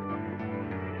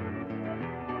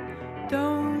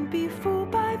 Don't be fooled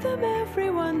by them,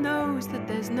 everyone knows that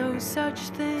there's no such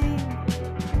thing.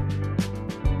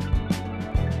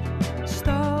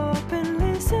 Stop and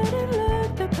listen and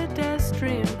learn the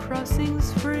pedestrian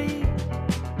crossing's free.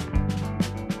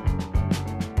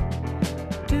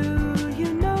 Do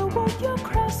you know what you're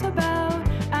cross about,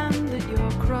 and that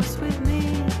you're cross with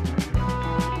me?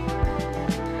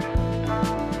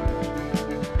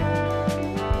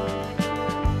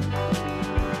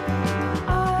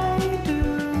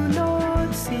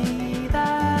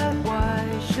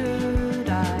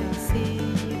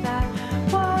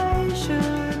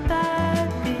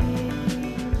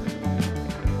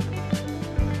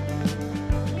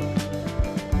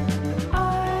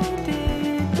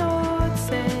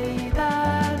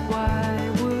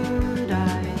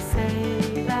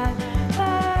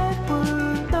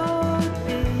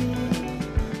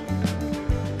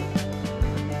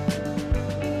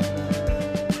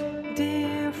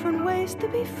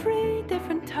 be free,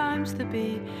 different times to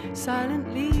be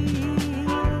silently.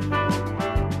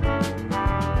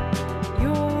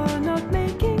 You're not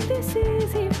making this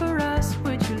easy for us,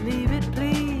 would you leave it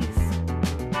please?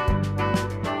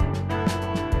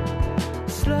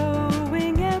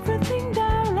 Slowing everything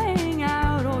down, laying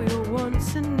out all your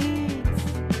wants and needs.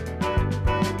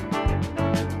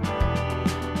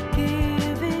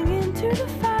 Giving into the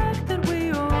fact that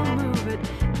we all move at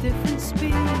different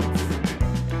speeds.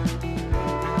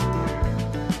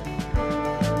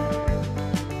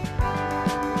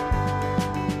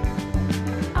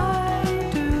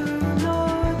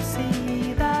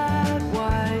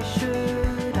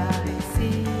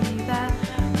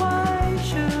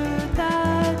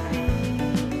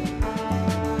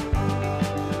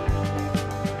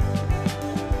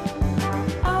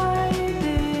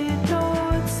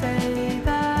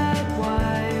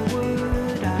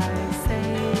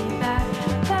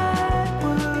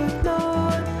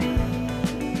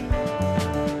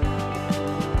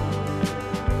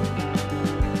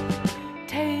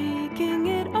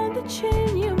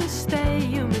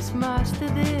 Master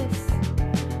this.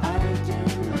 I do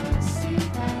not see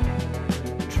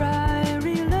that. Try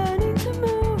relearning to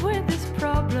move with this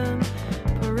problem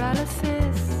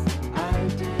paralysis. I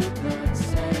did not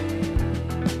say.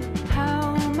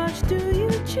 How much do you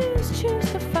choose?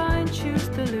 Choose to find, choose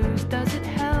to lose. Does it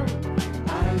help?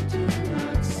 I do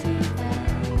not see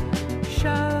that.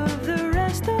 Shove the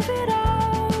rest of it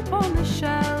up on the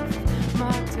shelf.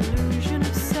 Marked illusion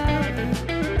of self.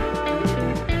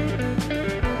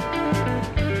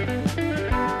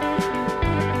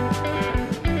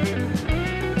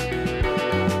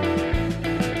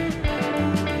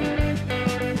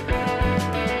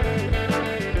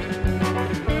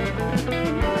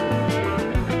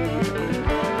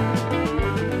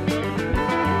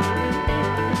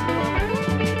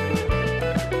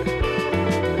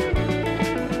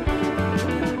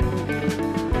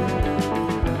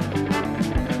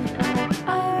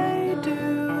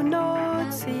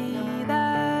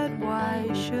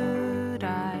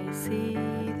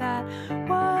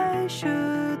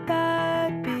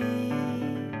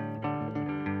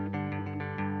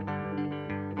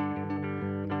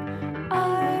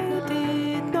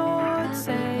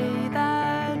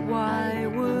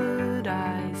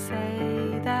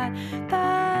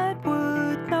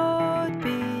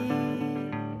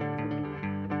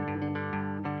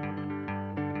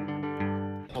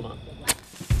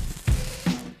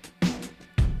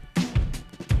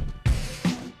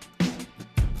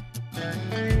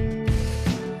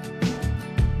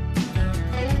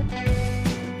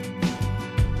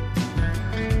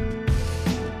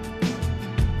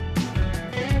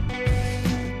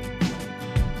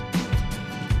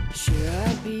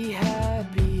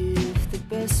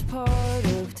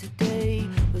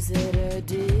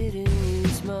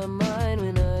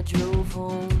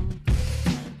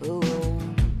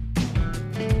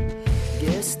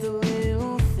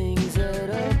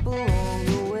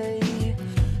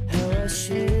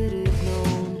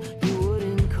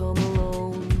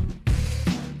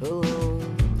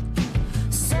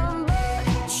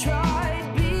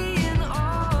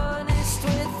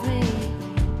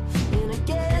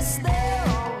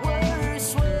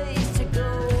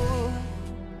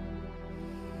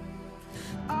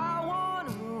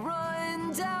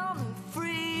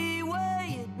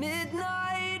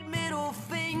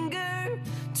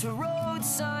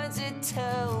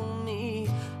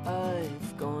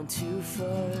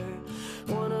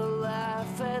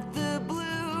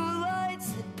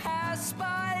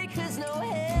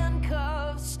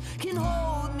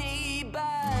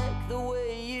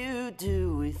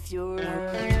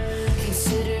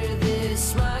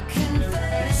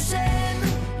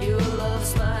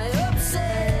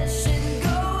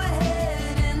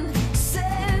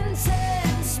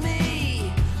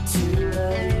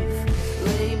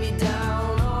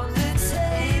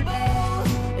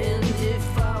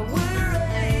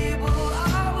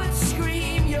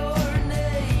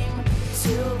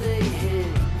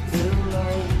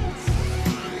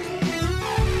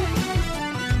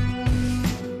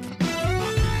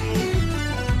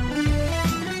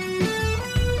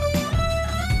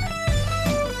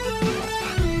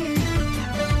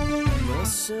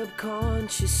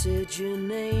 She said your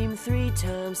name 3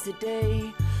 times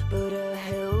today, but I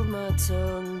held my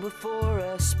tongue before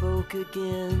I spoke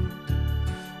again.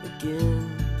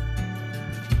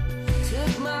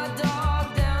 Took my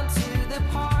dog down to the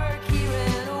park, he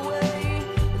ran away,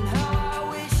 and how I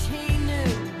wish he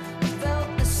knew I felt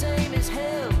the same as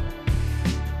him.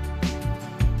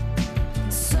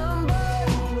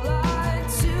 Somebody lied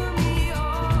to me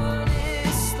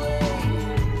honestly,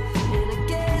 and I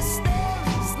guess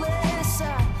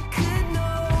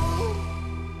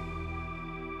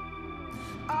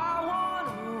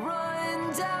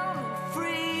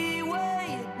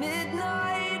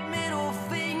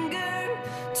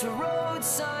with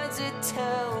signs that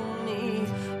tell me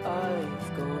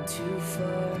I've gone too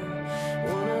far.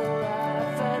 Wanna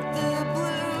laugh at the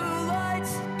blue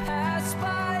lights that pass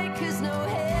by, 'cause no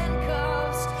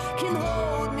handcuffs can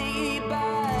hold me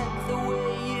back the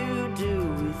way you do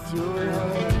with your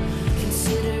heart.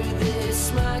 Consider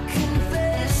this my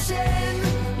confession.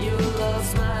 Your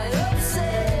love's my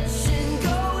obsession.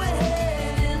 Go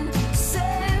ahead and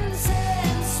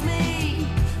sentence me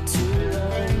to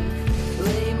life.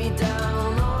 Lay me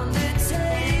down on the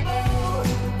table,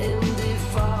 and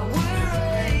if I were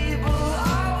able,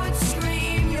 I would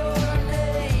scream your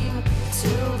name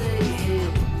till they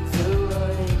hit the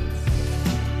lights.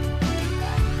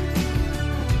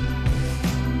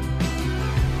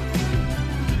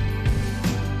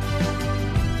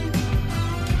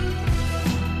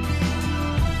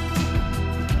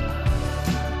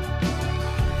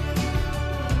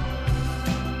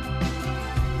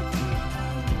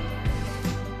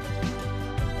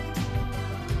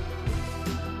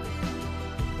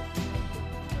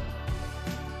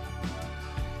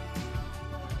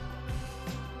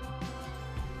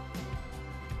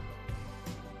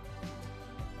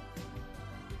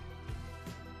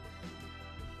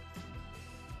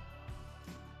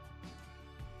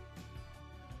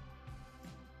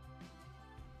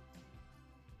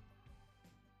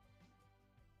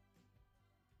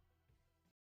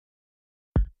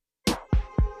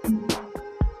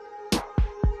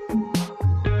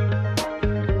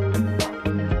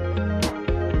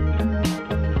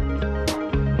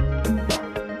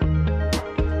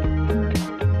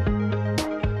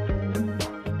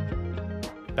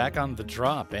 Back on the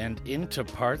drop and into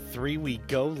part 3 we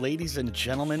go. Ladies and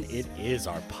gentlemen, it is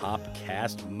our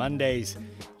Popcast Mondays.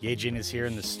 Yejin is here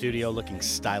in the studio looking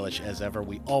stylish as ever.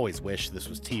 We always wish this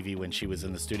was TV when she was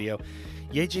in the studio.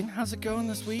 Yejin, how's it going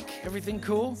this week? Everything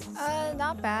cool?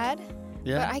 Not bad.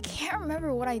 Yeah? But I can't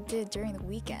remember what I did during the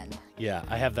weekend. Yeah,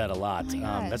 I have that a lot. Oh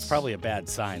my That's gosh. probably a bad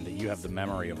sign that you have the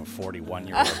memory of a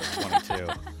 41-year-old at 22.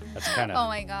 That's kind of Oh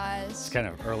my gosh. it's kind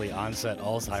of early onset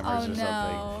Alzheimer's Oh, or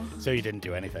something. So you didn't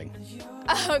do anything.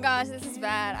 Oh gosh, this is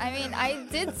bad. I mean, I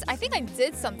think I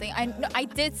did something. I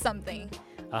did something,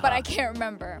 but I can't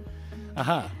remember.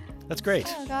 That's great.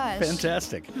 Oh gosh.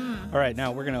 Fantastic. All right,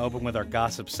 now we're going to open with our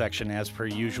gossip section as per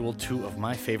usual. Two of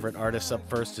my favorite artists. Up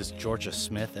first is Jorja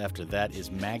Smith. After that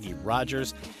is Maggie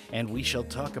Rogers. And we shall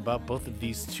talk about both of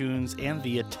these tunes and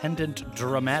the attendant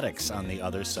dramatics on the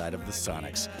other side of the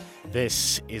Sonics.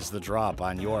 This is The Drop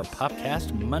on your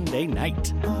Popcast Monday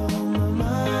night.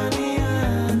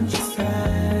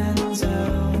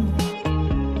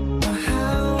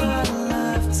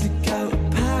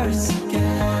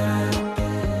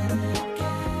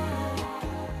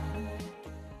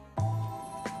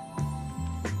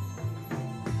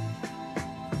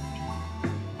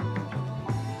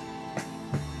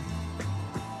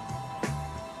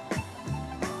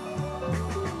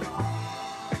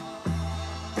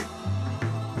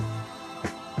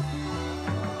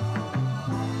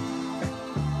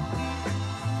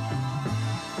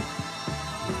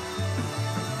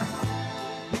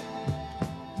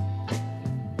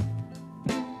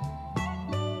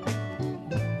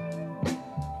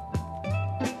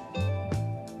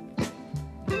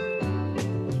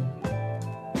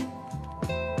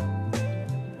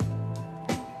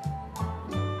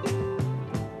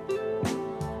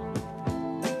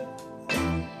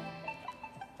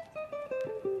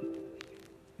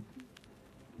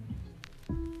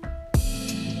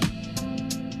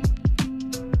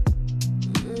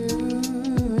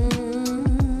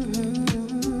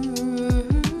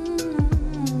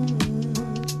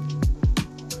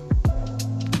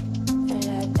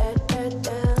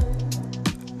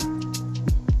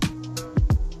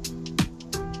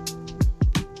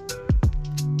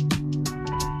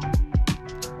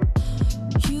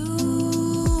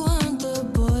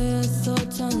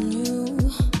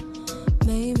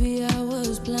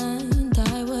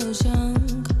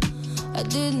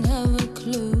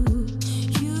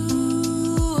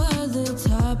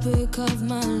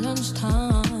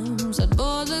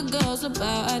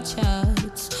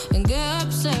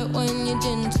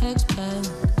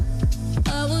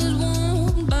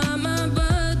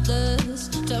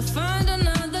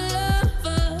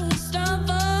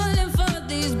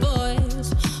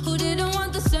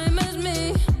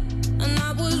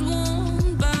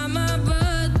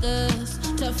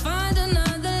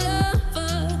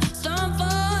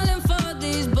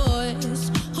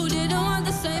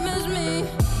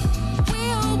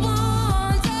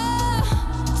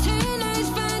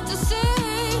 Fantasy,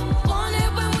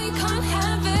 wanted when we can't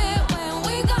have it. When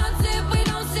we got it, we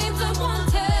don't seem to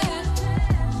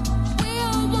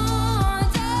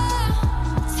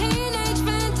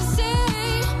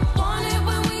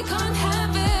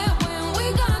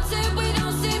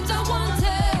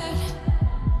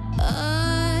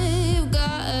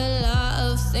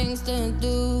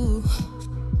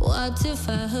if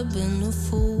I had been a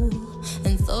fool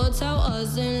and thought I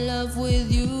was in love with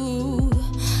you.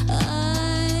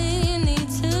 I need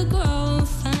to grow and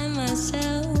find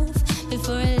myself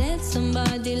before I let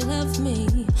somebody love me.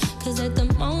 Cause at the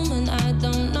moment I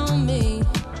don't know me.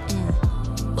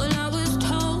 Well, I was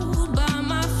told by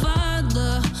my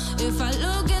father, if I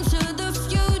look into the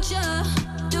future,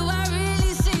 do I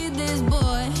really see this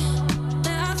boy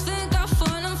that I think I've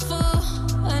fallen for?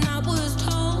 And I was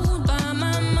told by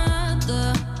my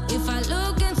mother, if I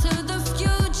look into the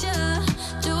future,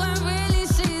 do I really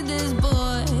see this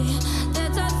boy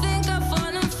that I think I've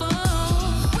fallen for?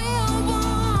 We all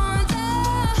want a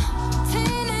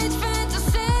teenage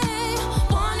fantasy,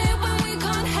 want it when we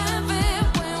can't have it.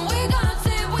 When we got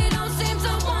it, we don't seem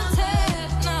to want it.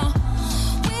 No,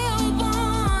 we all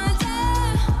want a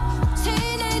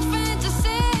teenage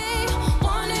fantasy,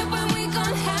 want it when we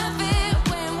can't have it.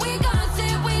 When we got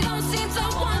it, we don't seem to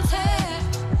want it.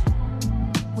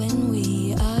 When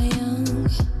we are young,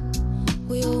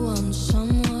 we all want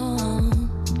someone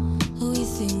who we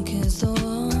think is the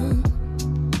one,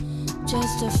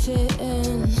 just to fit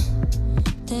in.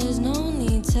 There's no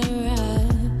need to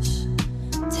rush.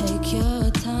 Take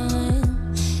your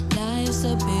time. Life's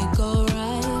a big old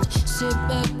ride. Sit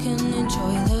back and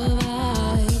enjoy the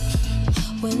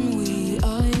vibe. When we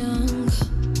are young,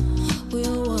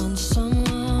 we'll want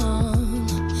someone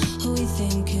who we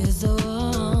think is the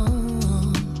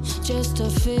one, just to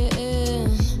fit in.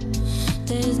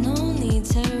 There's no need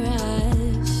to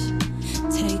rush.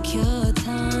 Take your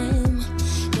time.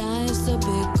 Life's a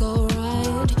big old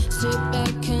ride. Sit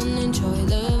back and enjoy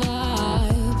the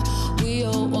vibe. We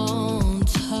all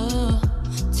want a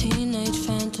teenage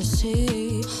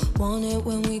fantasy. Want it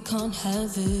when we can't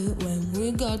have it. When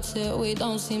we got it, we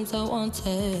don't seem to want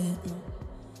it.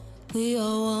 We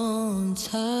all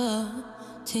want a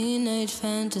teenage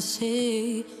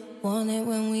fantasy. Want it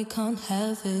when we can't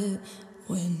have it.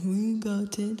 When we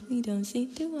got it, we don't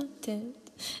seem to want it.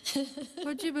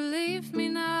 Would you believe me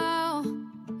now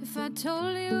if I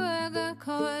told you I got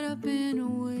caught up in a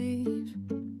wave?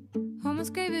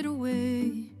 Almost gave it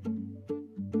away.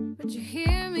 Would you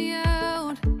hear me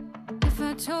out if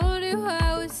I told you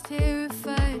I was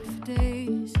terrified for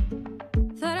days?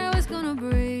 Thought I was gonna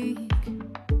break.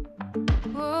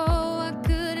 Oh, I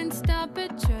couldn't stop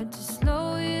it, tried to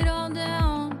slow it all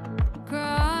down.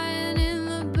 Crying in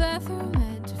the bathroom,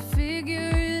 had to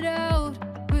figure it out.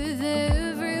 With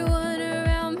everyone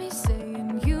around me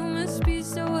saying you must be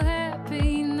so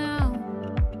happy now.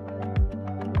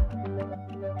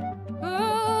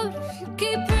 Oh, if you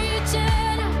keep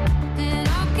reaching out, then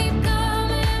I'll keep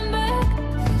coming back.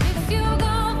 If you're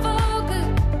gone for good,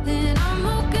 then I'm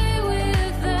okay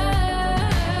with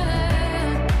that.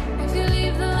 If you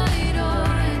leave the light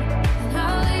on, then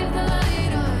I'll leave the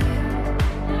light on.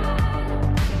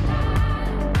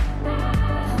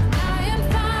 I am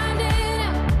finding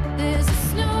out there's a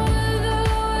snow of the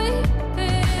way,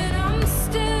 and I'm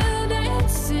still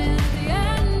dancing at the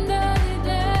end of the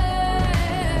day.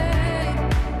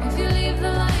 If you leave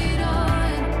the light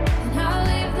on, then I'll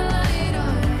leave the light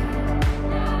on.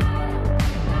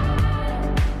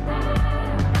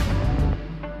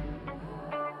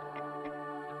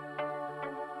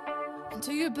 And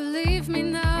do you believe me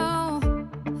now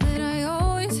that I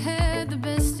always had the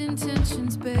best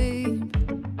intentions, babe?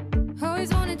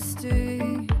 Always wanted to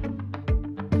stay.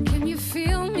 Can you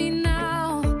feel me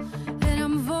now that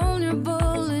I'm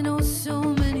vulnerable in oh so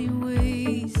many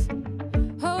ways?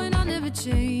 Oh, and I'll never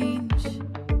change.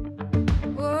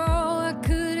 Oh, I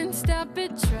couldn't stop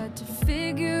it, tried to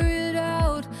figure it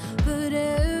out, but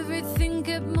everything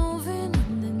kept moving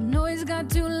and the noise got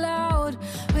too loud.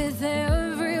 With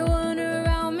everyone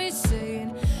around me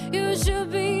saying you should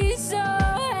be so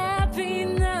happy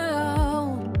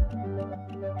now.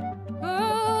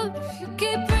 Oh, if you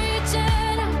keep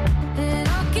reaching out, then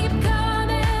I'll keep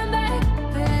coming back.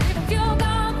 But if you're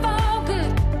gone for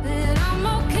good, then I'm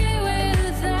okay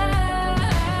with that.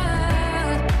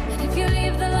 And if you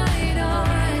leave the light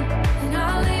on, then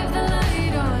I'll leave the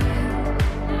light on.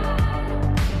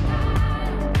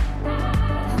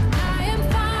 I am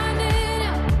finding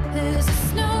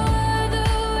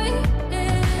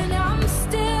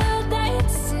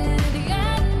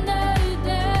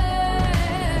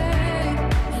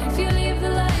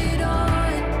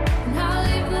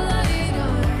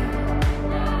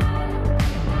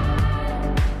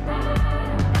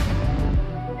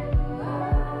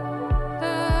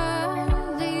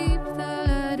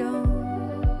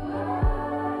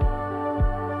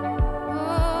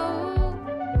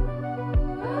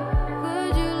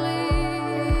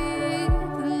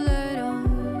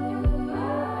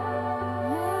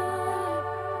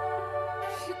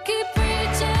keep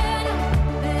reaching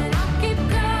out, then I'll keep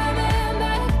coming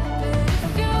back. But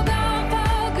if you're gone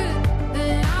for good,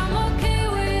 then I'm okay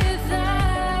with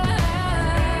that.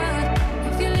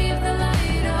 If you leave the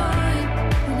light on,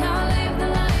 then I'll leave the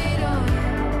light on.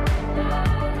 And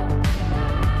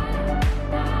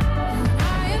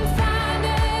I am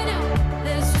finding out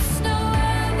there's just no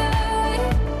other way,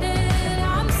 and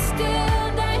I'm still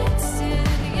dancing at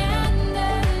the end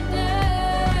of the day.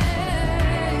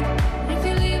 If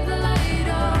you leave the light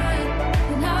on,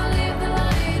 then I'll leave the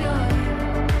light on.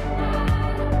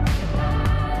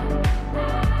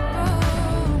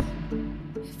 Oh,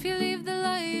 if you leave the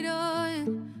light on,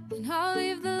 then I'll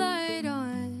leave the light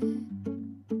on.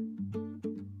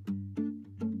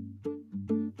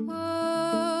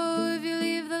 Oh, if you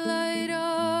leave the light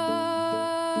on.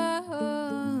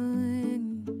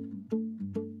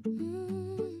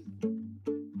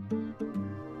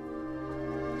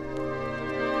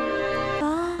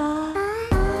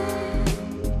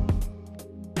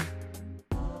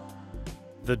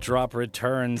 The drop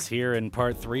returns here in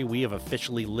part 3. We have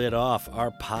officially lit off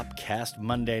our Popcast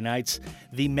Monday nights.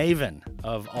 The maven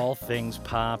of all things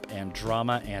pop and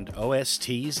drama and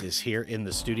OSTs is here in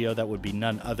the studio. That would be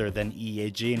none other than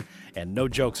Yejin. And no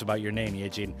jokes about your name,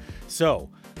 Yejin. So,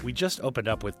 we just opened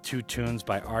up with 2 tunes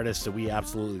by artists that we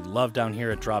absolutely love down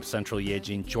here at Drop Central.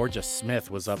 Yejin. Jorja Smith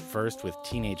was up first with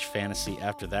Teenage Fantasy.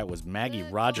 After that was Maggie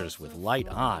Rogers with Light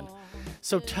On.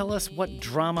 So tell us what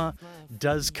drama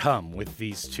does come with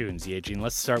these tunes, Yejin.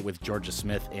 Let's start with Jorja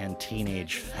Smith and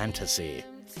Teenage Fantasy.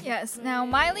 Yes, now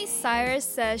Miley Cyrus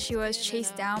says she was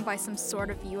chased down by some sort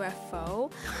of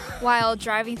UFO while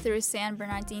driving through San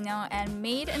Bernardino and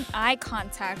made an eye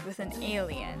contact with an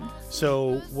alien.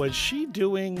 So was she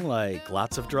doing like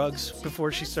lots of drugs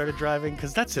before she started driving?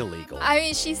 Because that's illegal. I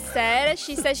mean, she said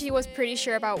she was pretty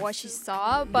sure about what she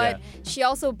saw, but she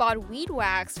also bought weed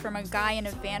wax from a guy in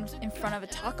a van in front of a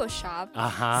taco shop.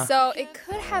 Uh-huh. So it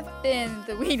could have been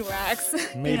the weed wax.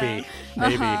 Maybe.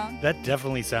 That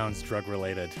definitely sounds drug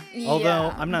related. Yeah.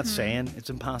 Although I'm not saying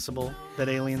it's impossible that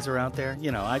aliens are out there.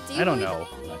 You know, I don't know.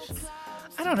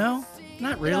 I don't know.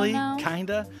 Not really.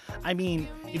 Kinda. I mean,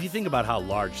 if you think about how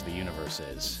large the universe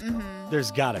is,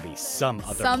 there's got to be some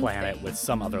other planet with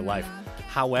some other life.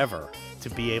 However, to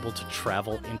be able to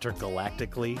travel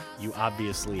intergalactically, you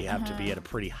obviously have to be at a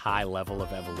pretty high level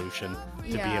of evolution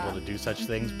to be able to do such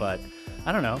things. But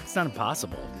I don't know. It's not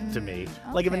impossible to me.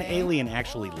 Like if an alien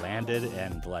actually landed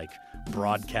and like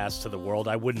broadcast to the world,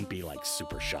 I wouldn't be like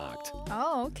super shocked.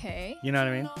 Oh, okay. You know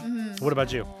what I mean? What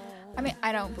about you? I mean,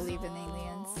 I don't believe in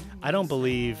aliens. I don't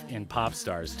believe in pop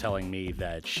stars telling me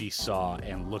that she saw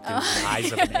and looked in the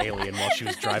eyes of an alien while she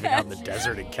was driving out in the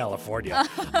desert in California.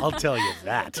 I'll tell you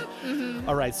that.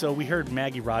 All right, so we heard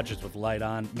Maggie Rogers with Light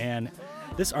On. Man,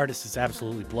 this artist is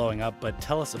absolutely blowing up, but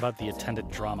tell us about the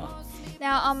attendant drama.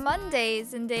 Now, on Monday,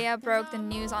 Zendaya broke the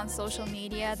news on social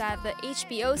media that the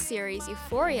HBO series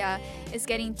Euphoria is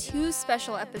getting 2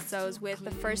 special episodes, with the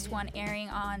first one airing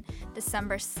on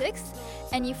December 6th.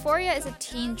 And Euphoria is a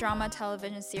teen drama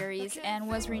television series and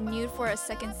was renewed for a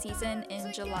second season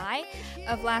in July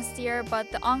of last year, but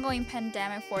the ongoing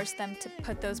pandemic forced them to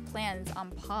put those plans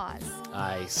on pause.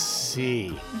 I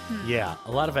see. Yeah,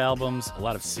 a lot of albums, a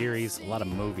lot of series, a lot of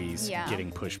movies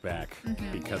getting pushed back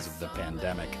because of the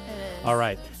pandemic. All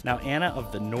right, now Anna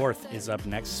of the North is up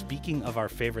next. Speaking of our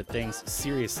favorite things,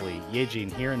 seriously,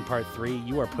 Yejin, here in part 3,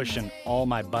 you are pushing all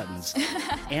my buttons.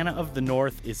 Anna of the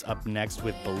North is up next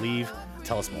with Believe.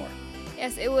 Tell us more.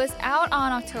 Yes, it was out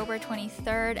on October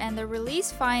 23rd, and the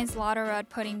release finds Lauderud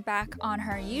putting back on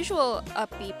her usual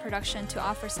upbeat production to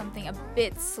offer something a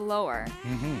bit slower.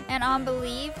 And on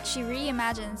Believe, she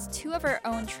reimagines 2 of her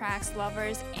own tracks,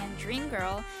 Lovers and Dream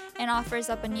Girl, and offers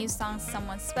up a new song,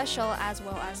 Someone Special, as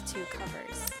well as 2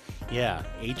 covers. Yeah,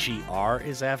 H.E.R.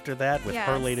 is after that with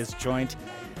her latest joint,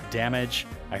 Damage.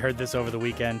 I heard this over the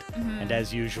weekend, and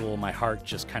as usual, my heart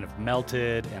just kind of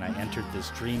melted, and I entered this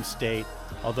dream state,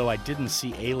 although I didn't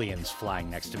see aliens flying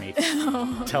next to me.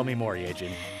 Tell me more,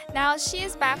 Yejin. Now, she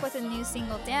is back with a new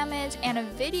single, Damage, and a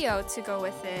video to go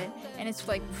with it, and it's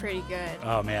like pretty good.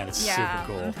 Oh man, it's super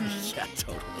cool. Yeah,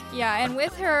 totally. Yeah, and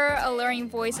with her alluring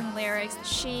voice and lyrics,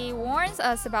 she warns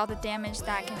us about the damage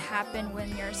that can happen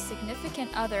when your significant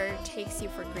other takes you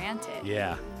for granted.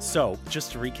 Yeah. So,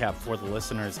 just to recap for the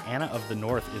listeners, Anna of the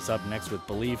North is up next with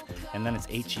Believe, and then it's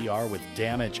H.E.R. with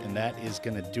Damage, and that is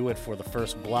going to do it for the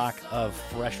first block of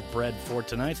Fresh Bread for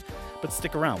tonight. But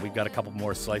stick around, we've got a couple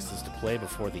more slices to play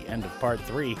before the end of part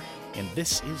 3, and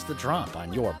this is The Drop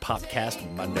on your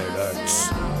Popcast Monday nights.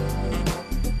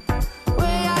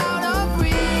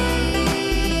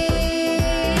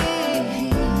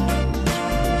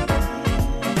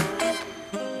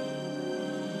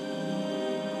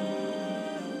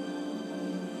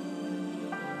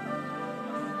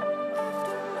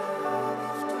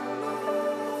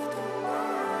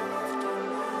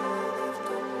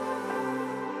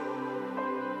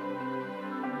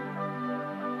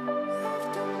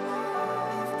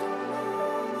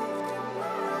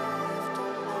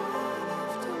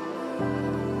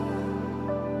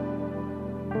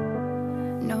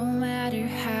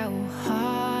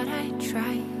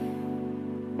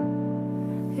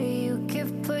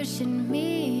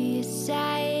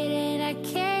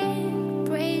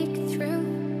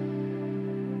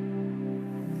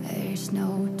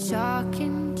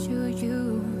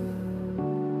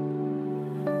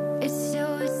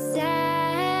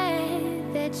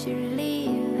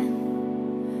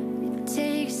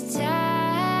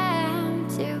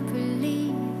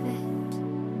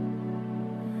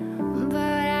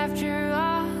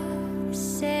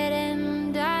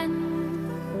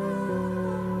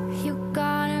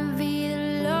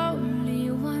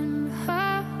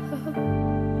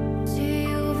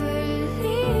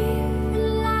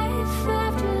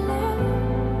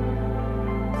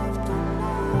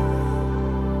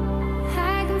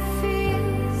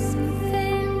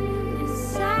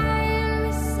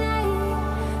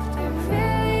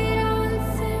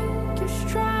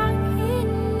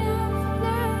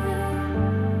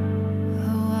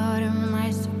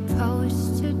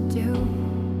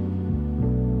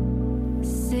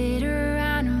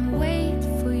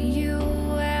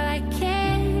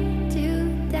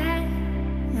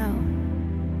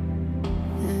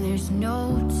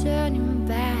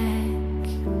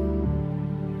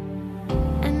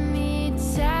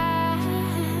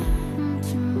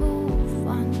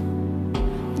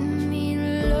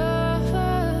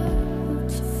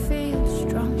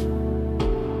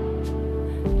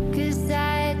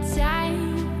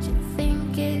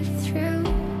 get through.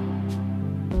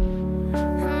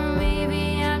 Maybe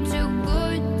I'm too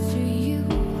good to you.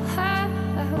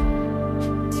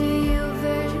 Do you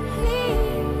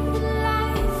believe in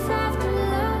life after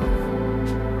love?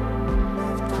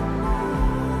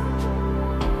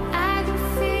 I can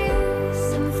feel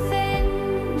something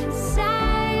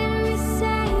inside me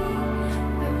say,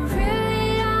 I really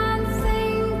don't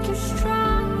think you're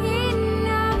strong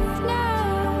enough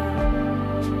now.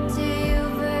 Do you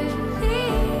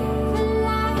believe in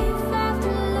life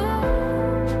after love?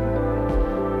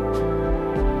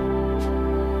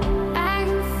 I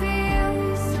can feel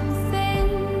something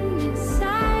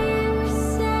inside me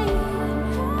say,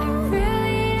 I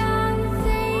really don't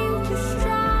think you're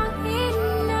strong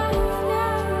enough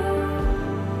now.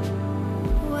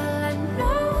 Well, I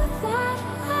know that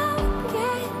I'll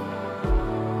get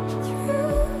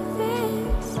through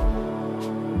this,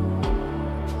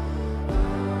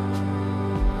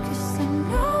 'cause I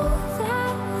know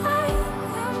that I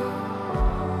am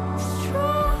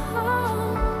strong.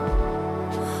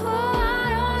 Oh, I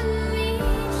don't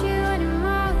need you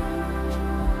anymore.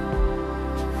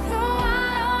 No, I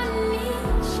don't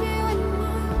need you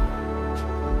anymore.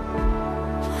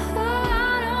 Oh,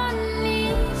 I don't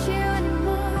need you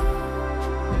anymore.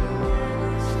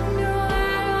 No,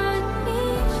 I don't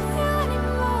need you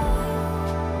anymore.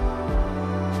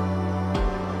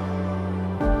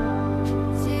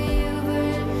 Do you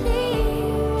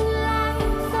believe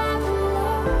life after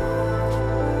love?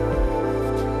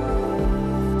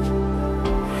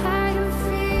 I can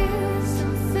feel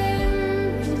something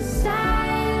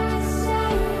inside me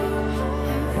say, I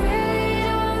really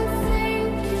don't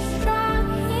think you're strong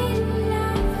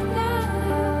enough now.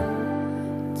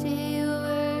 Do you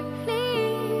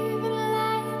believe in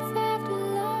life after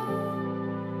love?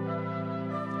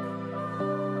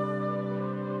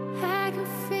 I can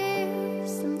feel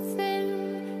something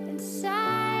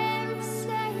inside me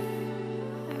say,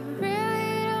 I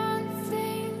really don't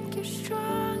think you're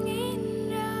strong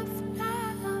enough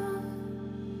now.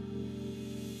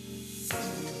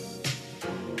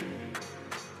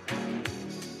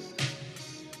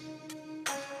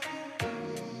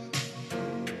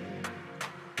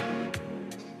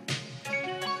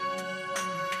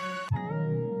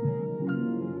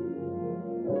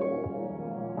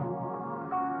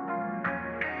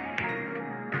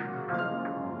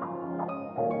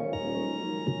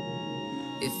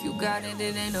 If you got it,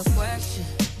 it ain't a question.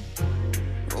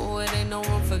 Oh, it ain't no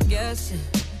room for guessing.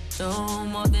 No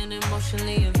more than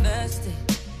emotionally invested.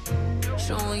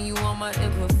 Showing you all my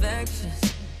imperfections.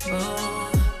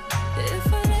 Oh,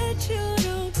 if I let you,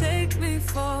 don't take me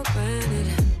for granted.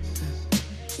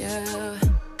 Yeah.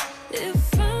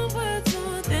 If I'm worth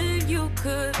more than you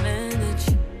could manage,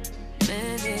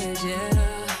 yeah.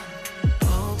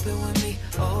 Open with me,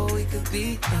 oh, we could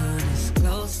be honest.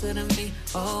 Closer to me,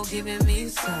 oh, giving me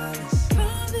solace.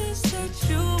 Promise that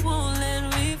you won't let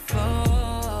me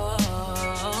fall.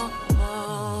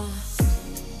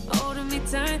 Holding me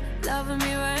tight, loving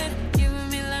me right, giving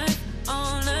me life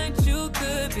all night. You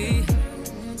could be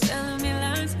telling me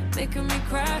lies, making me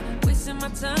cry, wasting my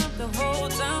time the whole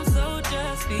time. So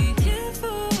just be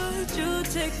careful what you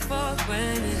take for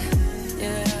granted.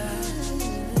 Yeah.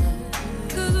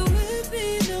 'Cause with me,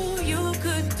 no, you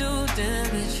could do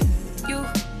damage.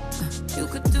 You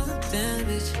could do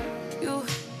damage. You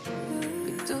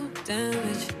could do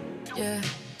damage. Yeah.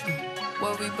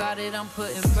 Worry about it, I'm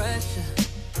putting pressure.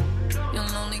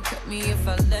 You'll only cut me if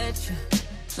I let you.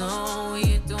 No, we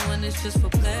ain't doing this just for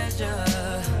pleasure.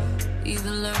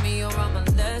 Either learn me or I'm a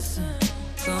lesson.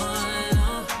 Going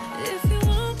on. If you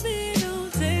want me,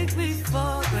 don't take me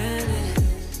for granted.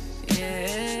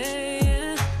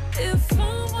 Yeah. If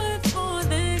I'm worth more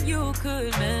than you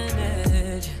could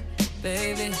manage,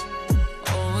 baby.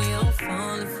 Oh, you're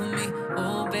falling for me.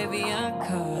 Oh, baby, I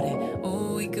caught it.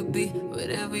 Oh, we could be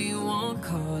whatever you want,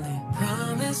 call it.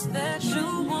 Promise that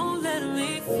you won't let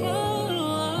me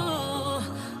fall.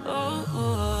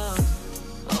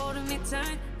 Holding me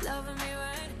tight, loving me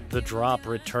right. The Drop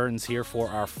returns here for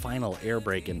our final air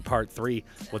break in part 3.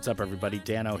 What's up, everybody?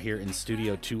 Dano here in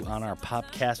Studio 2 on our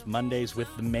Popcast Mondays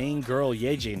with the main girl,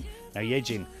 Yejin. Now,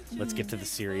 Yejin, let's get to the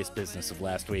serious business of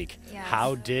last week. Yes.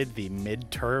 How did the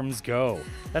midterms go?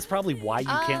 That's probably why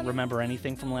you can't remember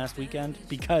anything from last weekend,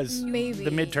 because Maybe.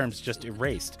 the midterms just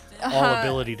erased all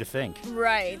ability to think.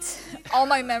 Right. All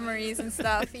my memories and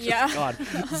stuff. Yeah. God.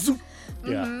 Zoop.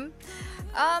 Yeah.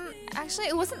 Actually,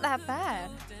 it wasn't that bad.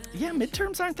 Yeah,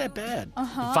 midterms aren't that bad.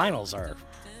 Finals are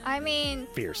I mean,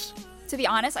 fierce. to be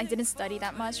honest, I didn't study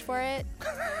that much for it.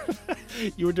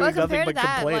 You were doing nothing compared but to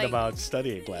that, complain like- about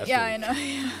studying last Yeah, week.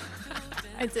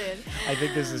 I know. I did. I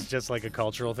think this is just like a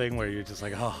cultural thing where you're just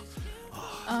like, Yeah.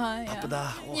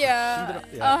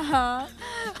 yeah.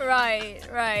 Right.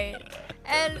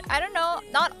 And I don't know,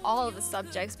 not all of the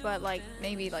subjects, but like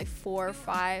maybe like 4 or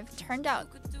 5 turned out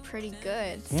pretty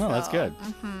good. Well, that's so, good.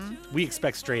 We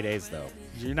expect straight A's though.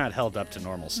 You're not held up to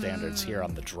normal standards here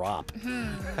on the drop.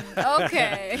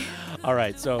 Okay. All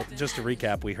right, so just to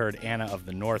recap, we heard Anna of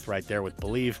the North right there with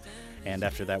Believe, and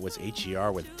after that was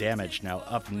H.E.R. with Damage. Now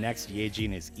up next,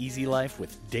 Yejin is Easy Life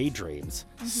with Daydreams.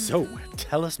 So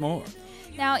tell us more.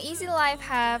 Now, Easy Life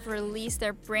have released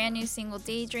their brand new single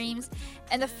Daydreams,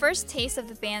 and the first taste of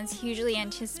the band's hugely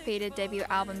anticipated debut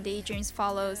album Daydreams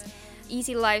follows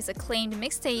Easy Life's acclaimed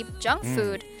mixtape Junk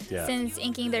Food since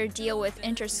inking their deal with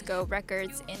Interscope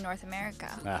Records in North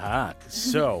America.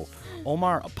 So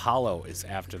Omar Apollo is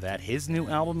after that. His new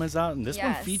album is out, and this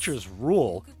one features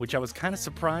Ruel, which I was kind of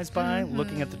surprised by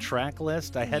looking at the track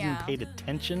list. I hadn't paid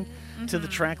attention to the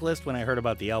track list when I heard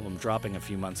about the album dropping a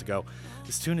few months ago.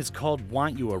 This tune is called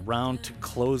Want You Around to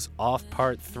close off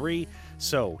part 3.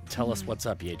 So tell us what's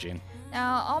up, Yejin.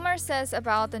 Now, Omar says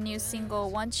about the new single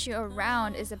Want You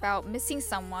Around is about missing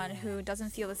someone who doesn't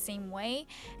feel the same way.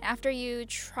 After you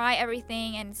try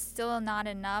everything and it's still not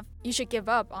enough, you should give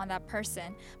up on that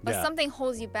person. But something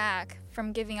holds you back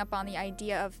from giving up on the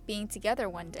idea of being together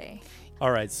one day.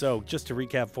 All right, so just to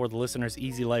recap for the listeners,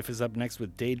 Easy Life is up next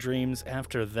with Daydreams.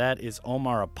 After that is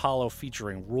Omar Apollo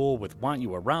featuring Ruel with Want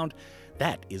You Around.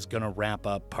 That is going to wrap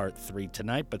up part 3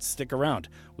 tonight, but stick around.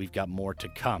 We've got more to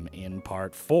come in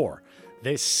part 4.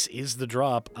 This is The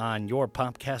Drop on your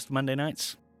Popcast Monday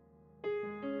nights.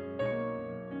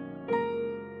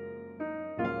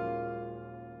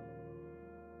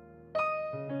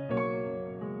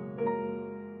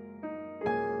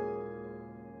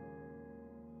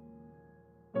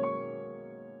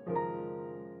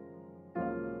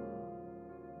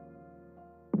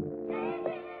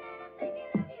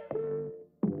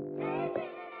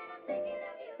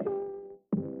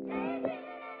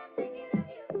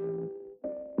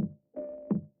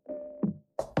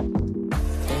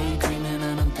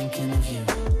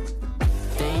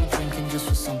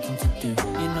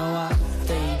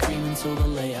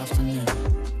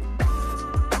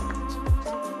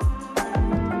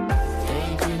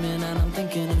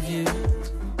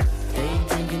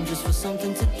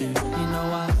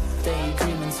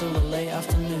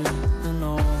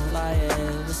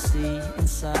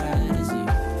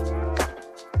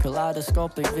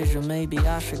 Kaleidoscopic vision, maybe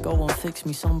I should go and fix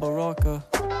me some Barocca.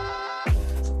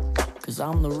 Cause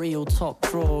I'm the real top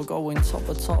drawer, going top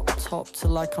of top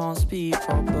till I can't speak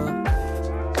proper.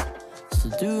 So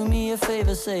do me a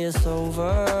favor, say it's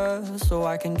over, so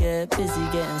I can get busy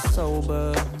getting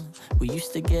sober. We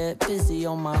used to get busy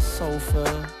on my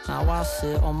sofa, now I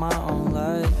sit on my own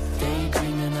like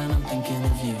daydreaming and I'm thinking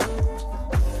of you.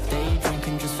 Day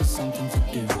drinking just for something to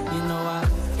do. You know I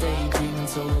daydream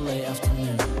until the late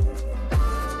afternoon.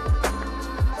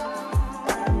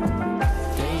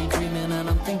 Daydreaming and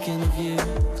I'm thinking of you.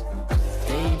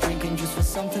 Day drinking just for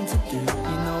something to do.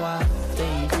 You know I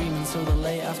daydream until the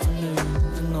late afternoon.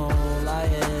 And all I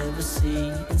ever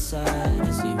see inside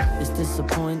is you. It's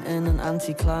disappointing and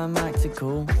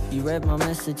anticlimactical. You read my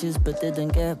messages but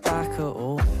didn't get back at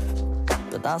all.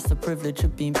 But that's the privilege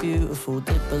of being beautiful.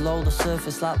 Dip below the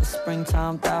surface like the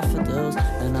springtime daffodils.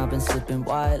 And I've been sipping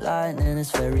white lightning.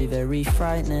 It's very, very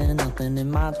frightening. Nothing in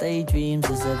my daydreams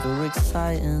is ever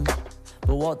exciting.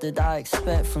 But what did I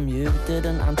expect from you?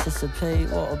 Didn't anticipate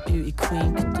what a beauty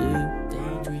queen could do.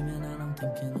 Daydreaming and I'm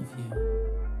thinking of you.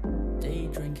 Day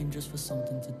drinking just for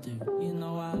something to do. You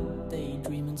know I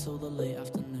daydream until the late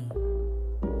afternoon.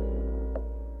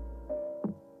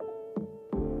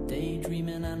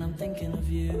 Daydreaming and I'm thinking of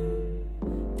you.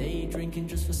 Day drinking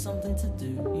just for something to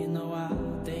do. You know I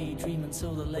daydream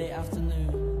until the late afternoon.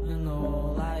 And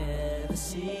all I ever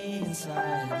see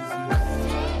inside is you.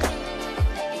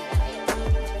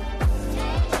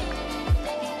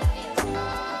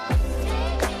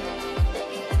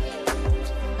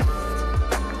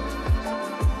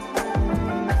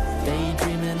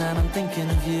 And I'm thinking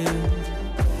of you.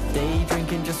 Day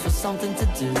drinking just for something to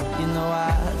do. You know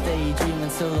I daydream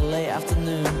until the late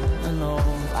afternoon. And all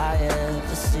I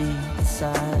ever see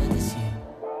inside is you.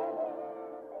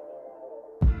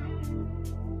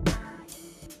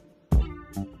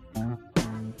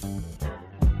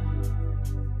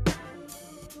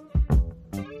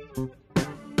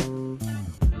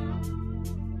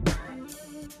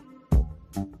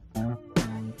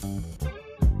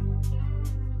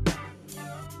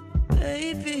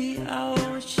 Baby, I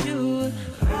want you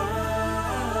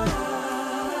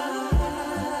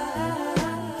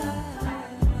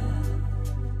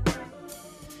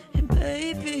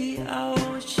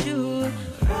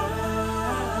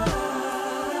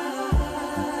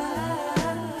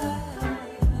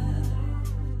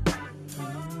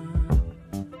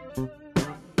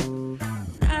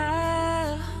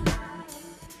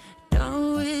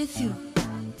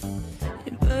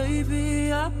And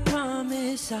baby, I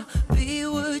promise I'll be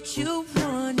what you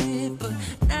wanted. But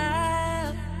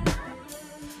now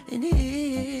and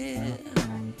here,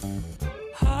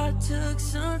 heart took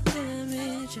some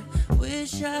damage. I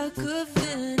wish I could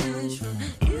finish from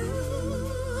you.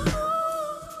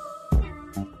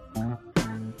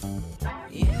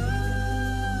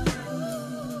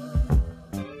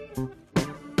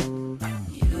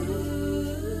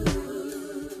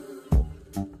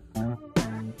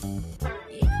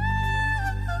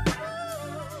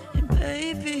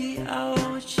 Baby, I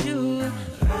want you.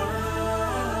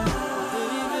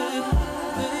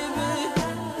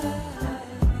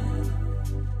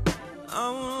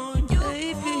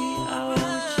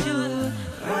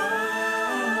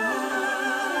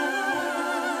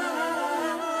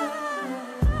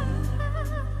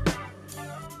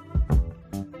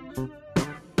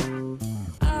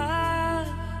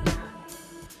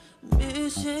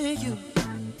 You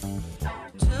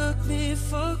took me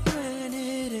for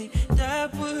granted, ain't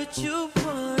that what you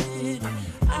wanted?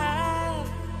 I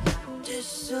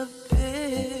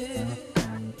disappeared.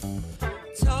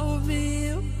 Told me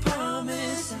you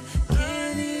promised I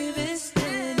can't even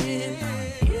stand it.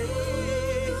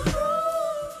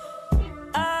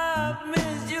 I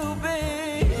miss you,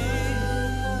 babe.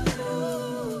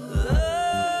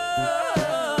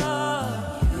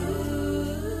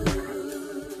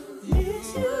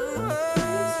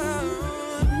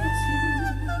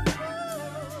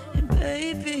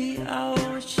 Baby, I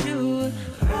want you.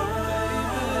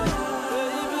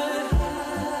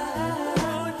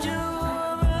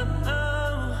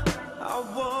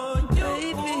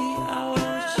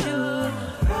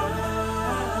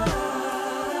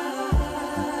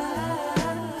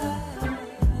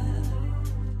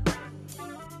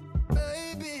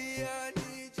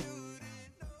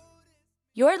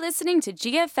 You're listening to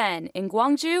GFN in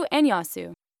Gwangju and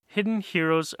Yasu. Hidden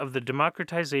Heroes of the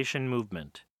Democratization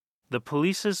Movement. The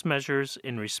police's measures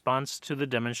in response to the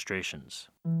demonstrations.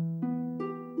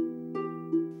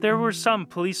 There were some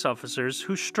police officers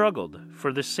who struggled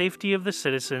for the safety of the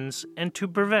citizens and to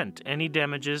prevent any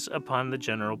damages upon the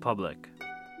general public.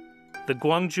 The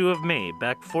Gwangju of May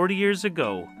back 40 years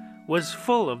ago was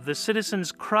full of the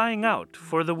citizens crying out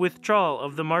for the withdrawal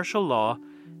of the martial law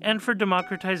and for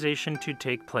democratization to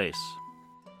take place.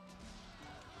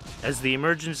 As the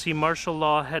emergency martial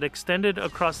law had extended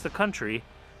across the country,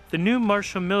 the new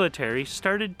martial military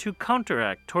started to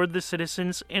counteract toward the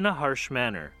citizens in a harsh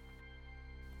manner.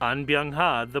 An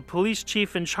Byung-ha, the police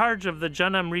chief in charge of the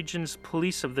Jeonnam region's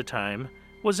police of the time,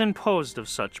 was imposed of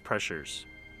such pressures.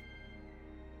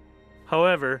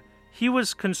 However, he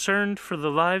was concerned for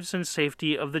the lives and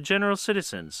safety of the general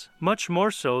citizens, much more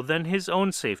so than his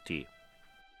own safety.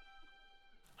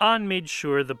 An made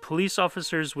sure the police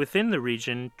officers within the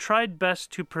region tried best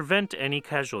to prevent any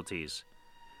casualties.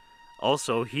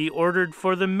 Also, he ordered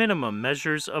for the minimum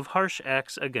measures of harsh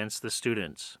acts against the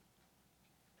students.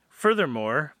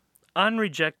 Furthermore, An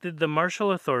rejected the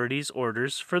martial authorities'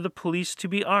 orders for the police to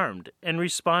be armed and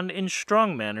respond in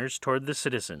strong manners toward the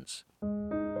citizens.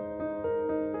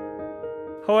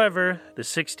 However, the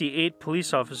 68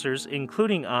 police officers,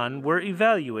 including An, were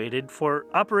evaluated for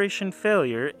operation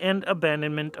failure and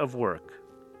abandonment of work.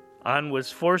 An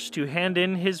was forced to hand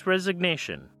in his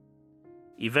resignation.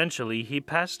 Eventually, he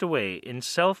passed away in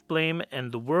self-blame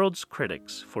and the world's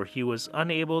critics, for he was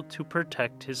unable to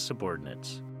protect his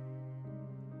subordinates.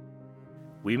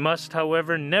 We must,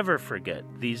 however, never forget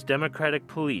these democratic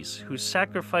police who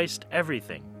sacrificed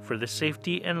everything for the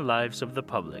safety and lives of the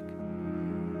public.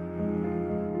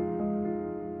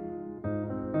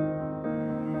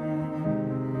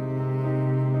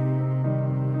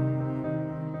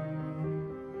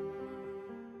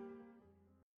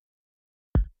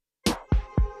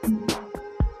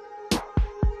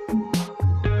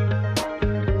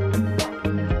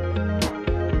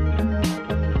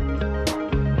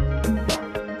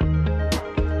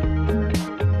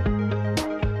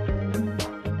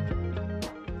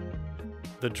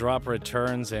 The drop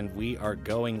returns, and we are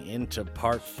going into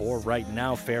part 4 right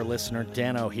now. Fair listener,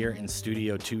 Dano here in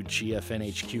Studio 2 GFN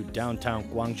HQ, downtown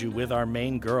Gwangju, with our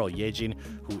main girl, Yejin,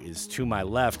 who is to my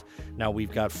left. Now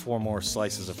we've got 4 more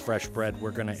slices of fresh bread.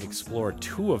 We're going to explore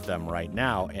 2 of them right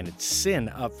now, and it's Sin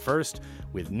up first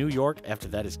with New York. After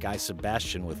that is Guy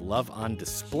Sebastian with Love on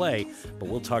Display, but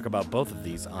we'll talk about both of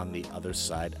these on the other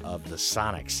side of the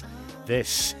Sonics.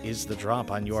 This is The Drop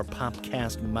on your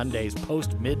Popcast Mondays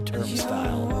post-midterm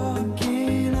style.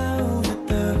 Walking over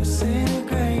the city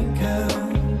grain coat.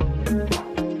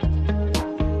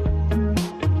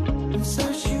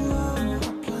 Search you all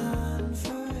applying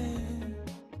for it.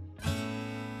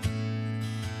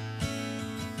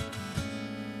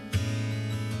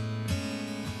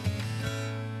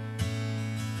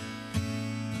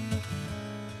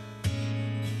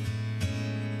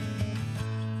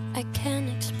 I can't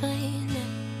explain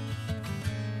it.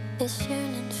 This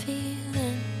yearning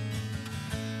feeling,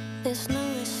 there's no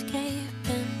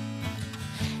escaping.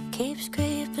 Keeps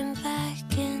creeping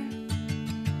back in,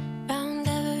 round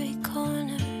every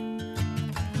corner.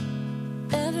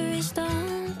 Every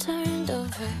stone turned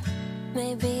over.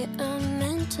 Maybe I'm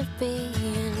meant to be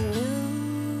in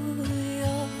New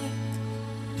York.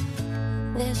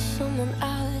 There's someone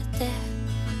out there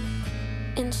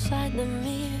inside the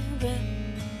mirror.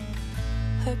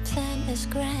 Her plan is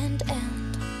grand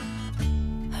and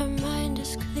her mind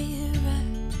is clearer.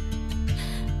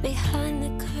 Behind the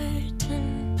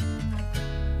curtain,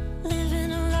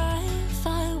 living a life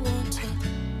I wanted.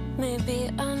 Maybe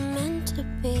I'm meant to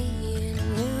be in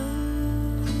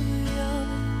New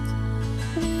York,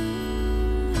 New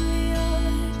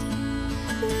York,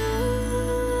 New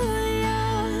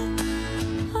York.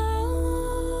 Oh,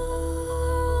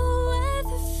 where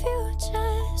the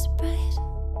future is bright.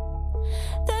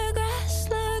 The grass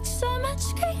looks so much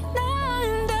greener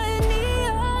under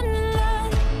neon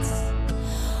lights.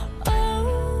 Oh,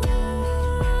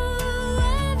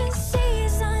 where the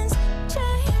seasons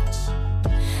change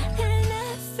and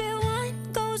everyone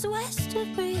goes west to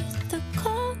breathe the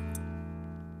cold.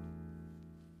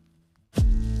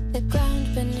 The ground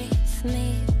beneath me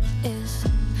is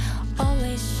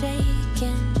always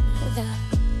shaking. The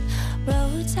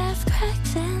roads have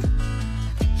cracks and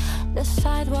the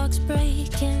sidewalks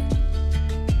breaking.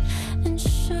 And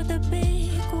should the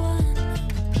big one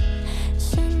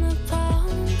send the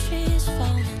palm trees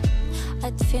falling,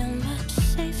 I'd feel much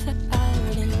safer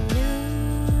out in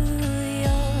New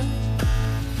York.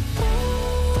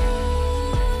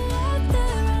 Out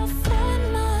there I'll find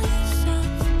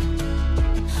myself.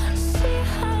 See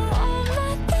how all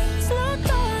my things look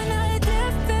on a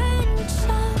different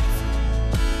shelf.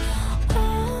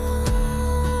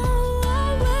 Oh, I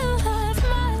will have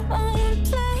my own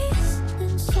place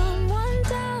and someone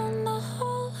down the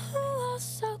hall who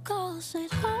also calls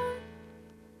it home.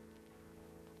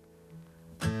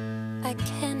 I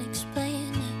can't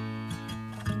explain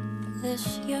it,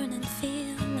 this yearning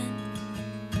feeling.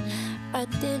 I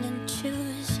didn't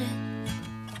choose it,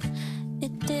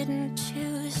 it didn't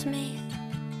choose me.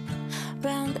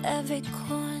 Round every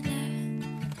corner,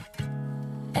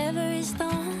 every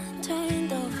stone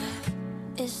turned over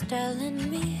is telling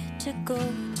me to go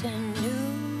to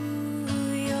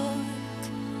New York.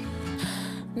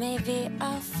 Maybe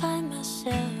I'll find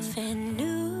myself in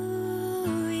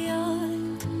New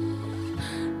York.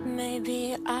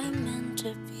 Maybe I'm meant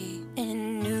to be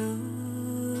in New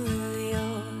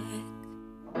York.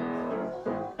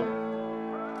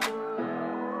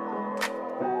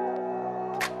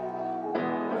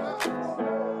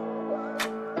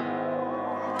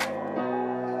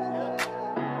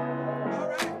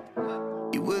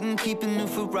 You wouldn't keep a new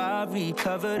Ferrari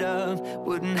covered up.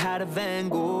 Wouldn't hide a Van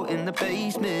Gogh in the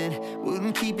basement.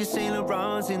 Wouldn't keep your Saint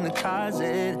Laurents in the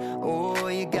closet. Oh,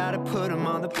 you gotta put them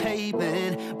on the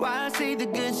pavement. Why save the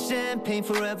good champagne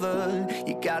forever?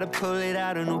 You gotta pull it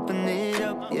out and open it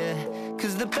up, yeah.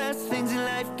 Cause the best things in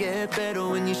life get better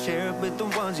when you share it with the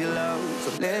ones you love.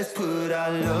 So let's put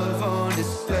our love on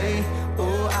display.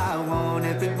 Oh, I want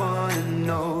everyone to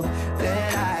know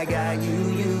that I got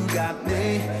you, you got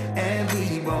me, and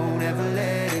we won't ever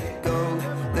let it go.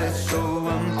 Let's show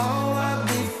them all what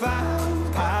we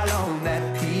found. Pile on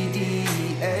that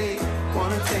PDA.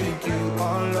 Wanna take you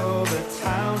all over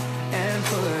town and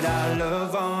put our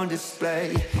love on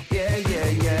display. Yeah, yeah,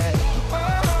 yeah.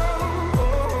 Oh,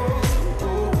 oh, oh,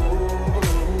 oh,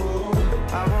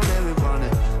 oh. I want everyone to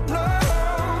know.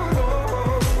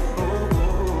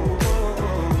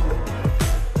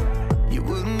 You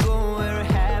wouldn't go wear a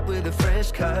hat with a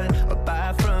fresh cut or buy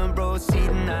a front row seat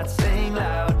and not sing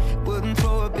loud. Wouldn't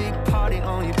throw a big party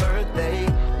on your birthday.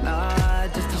 Nah,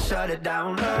 just to shut it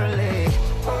down early.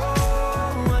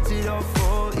 Oh, what's it all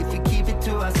for if we keep it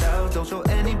to ourselves? Don't show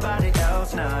anybody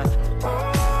else now.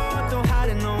 Oh, don't hide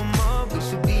it no more. We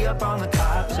should be up on the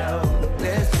top shelf.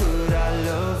 Let's put our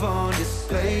love on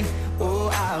display. Oh,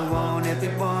 I want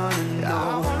everyone to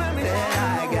know that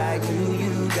I got you,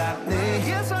 you got me,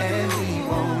 and we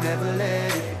won't ever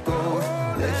let it go.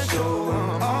 Let's show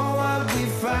them all what we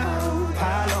found.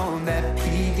 Pile on that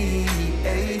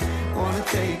PDA. Wanna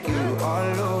take you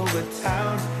all over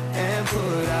town and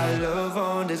put our love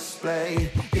on display.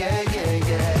 Yeah, yeah,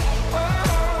 yeah. Oh,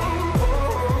 oh,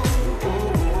 oh,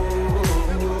 oh,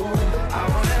 oh. I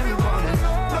want everyone to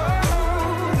know.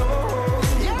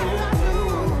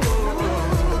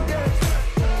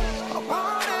 I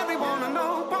want everyone to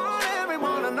know. Want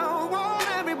everyone to know. Want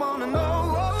everyone to know.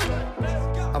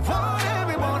 I want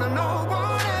everyone to know.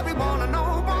 Want everyone to know.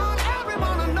 Want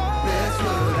everyone to know.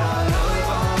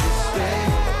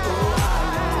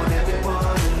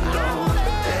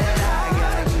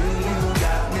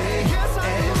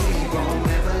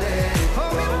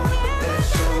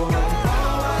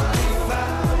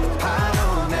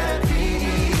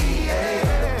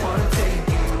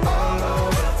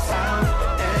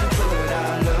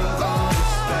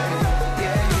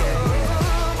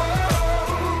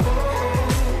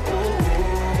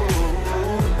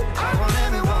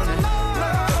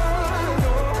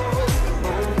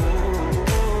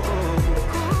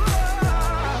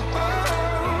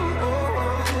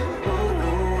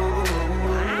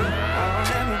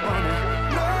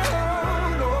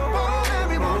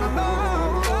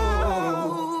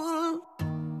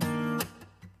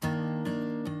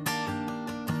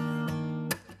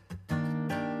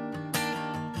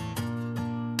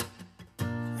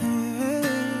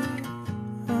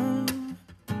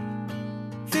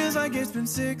 Feels like it's been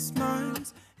 6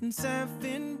 months and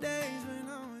 7 days.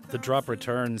 The drop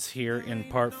returns here in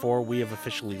part 4. We have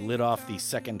officially lit off the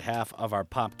second half of our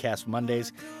Popcast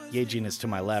Mondays. Yejin is to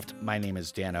my left. My name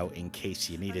is Dano. In case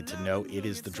you needed to know, it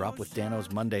is the drop with Dano's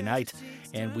Monday night.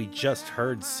 And we just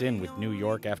heard Sin with New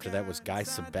York. After that was Guy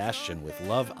Sebastian with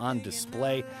Love on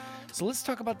Display. So let's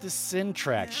talk about this Sin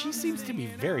track. She seems to be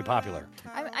very popular.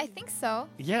 I think so.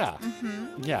 Yeah.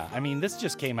 Yeah. I mean, this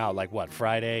just came out like, what,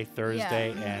 Friday,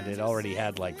 Thursday, and it already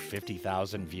had like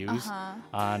 50,000 views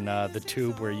on the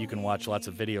tube where you can watch lots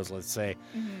of videos, let's say.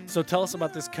 So tell us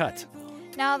about this cut.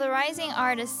 Now, the rising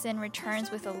artist Sin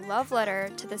returns with a love letter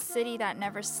to the city that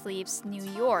never sleeps, New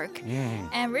York.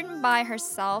 And written by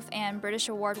herself and British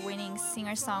award-winning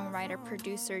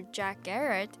singer-songwriter-producer Jack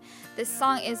Garrett, this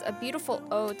song is a beautiful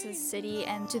ode to the city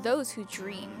and to those who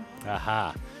dream.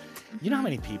 Aha. You know how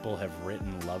many people have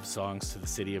written love songs to the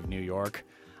city of New York?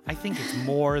 I think it's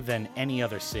more than any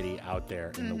other city out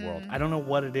there in the world. I don't know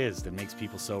what it is that makes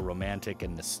people so romantic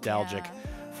and nostalgic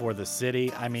for the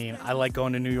city. I mean, I like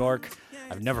going to New York.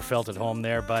 I've never felt at home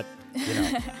there, but, you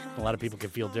know, a lot of people can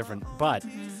feel different. But,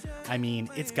 I mean,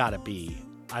 it's got to be,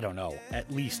 I don't know, at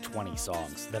least 20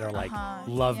 songs that are like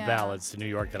love ballads to New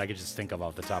York that I could just think of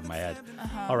off the top of my head.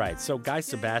 All right, so Guy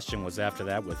Sebastian was after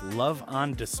that with Love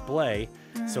on Display.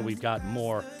 So we've got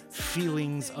more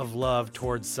feelings of love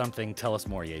towards something. Tell us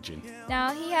more, Yejin.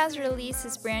 Now, he has released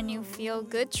his brand new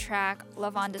feel-good track,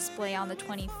 Love on Display, on the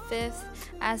 25th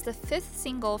as the 5th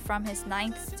single from his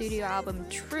 9th studio album,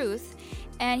 Truth.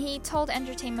 And he told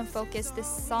Entertainment Focus this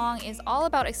song is all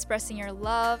about expressing your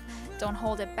love. Don't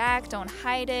hold it back, don't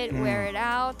hide it, wear it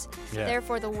out. There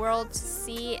for the world to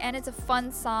see. And it's a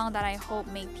fun song that I hope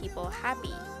make people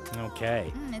happy.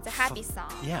 Okay. It's a happy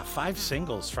song. Yeah, 5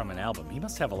 singles from an album. He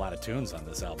must have a lot of tunes on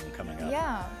this album coming up.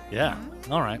 Yeah. Yeah.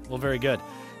 All right. Well, very good.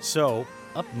 So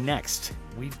up next,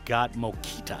 we've got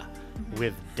Mokita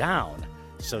with Down.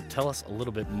 So tell us a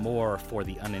little bit more for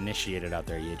the uninitiated out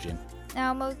there, Yejin.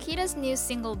 Now, Mokita's new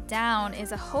single, Down,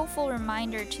 is a hopeful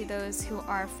reminder to those who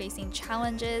are facing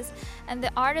challenges, and the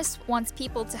artist wants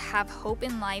people to have hope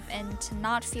in life and to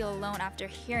not feel alone after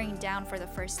hearing Down for the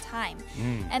first time.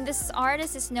 And this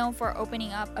artist is known for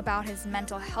opening up about his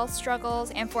mental health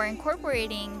struggles and for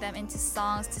incorporating them into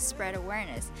songs to spread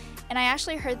awareness. And I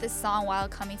actually heard this song while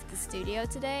coming to the studio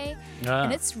today,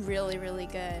 and it's really, really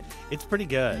good. It's pretty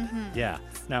good, yeah.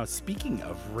 Now, speaking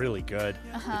of really good,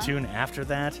 the tune after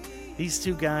that, these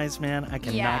two guys, man, I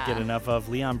cannot get enough of.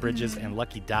 Leon Bridges and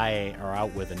Lucky Daye are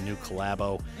out with a new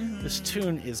collabo. This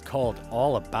tune is called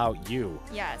All About You.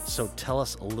 Yes. So tell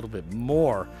us a little bit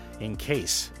more in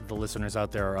case the listeners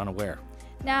out there are unaware.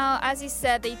 Now, as you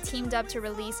said, they teamed up to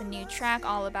release a new track,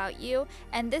 All About You,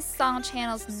 and this song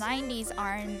channels 90s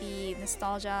R&B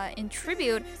nostalgia in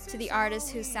tribute to the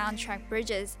artist whose soundtrack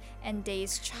Bridges and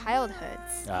Daye's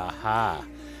childhoods. Aha.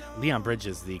 Leon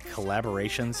Bridges, the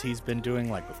collaborations he's been doing,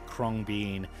 like with Krung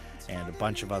Bean and a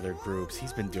bunch of other groups,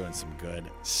 he's been doing some good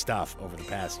stuff over the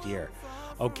past year.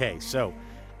 Okay, so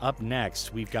up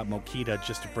next, we've got Mokita,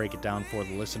 just to break it down for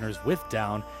the listeners, with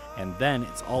Down, and then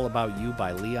it's All About You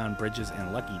by Leon Bridges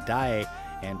and Lucky Daye,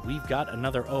 and we've got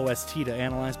another OST to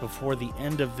analyze before the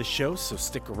end of the show, so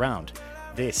stick around.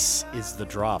 This is The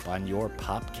Drop on your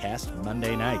Popcast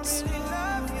Monday nights.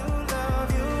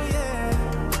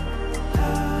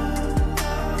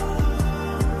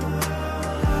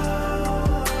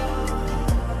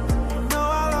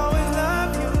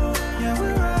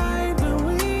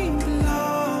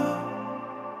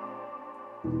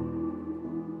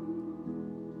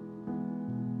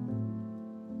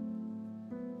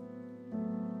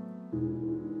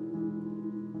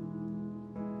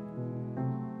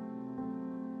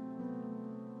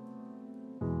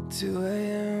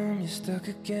 You're stuck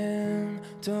again,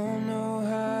 don't know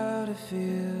how to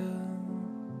feel.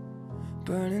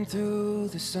 Burning through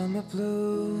the summer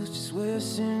blues, just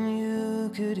wishing you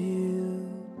could heal.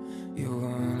 You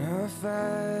wanna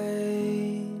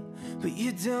fight, but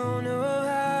you don't know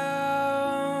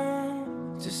how.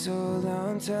 Just hold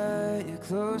on tight, you're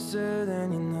closer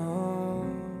than you know.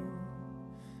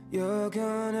 You're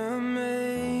gonna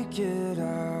make it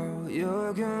out,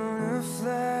 you're gonna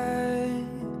fly.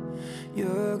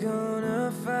 You're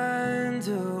gonna find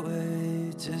a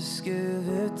way, just give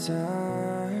it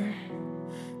time.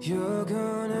 You're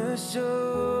gonna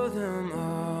show them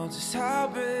all just how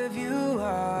brave you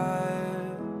are.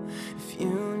 If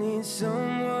you need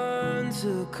someone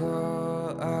to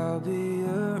call, I'll be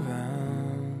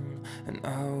around, and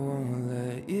I won't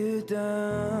let you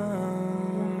down.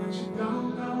 Won't let you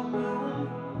down, down, down.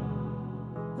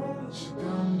 Won't let you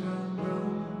down, down,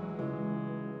 down.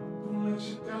 Won't let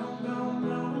you down, down,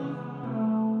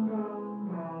 down.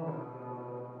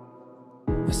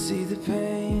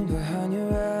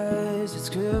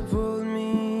 have pulled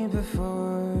me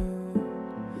before.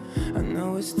 I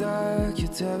know it's dark, you're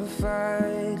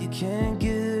terrified, you can't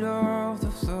get off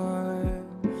the floor.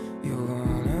 You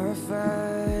wanna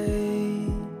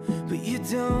fight, but you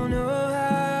don't know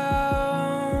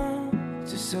how.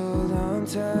 Just hold on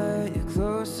tight, you're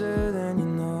closer than you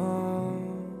know.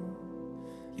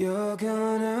 You're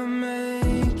gonna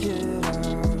make it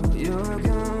out, you're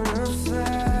gonna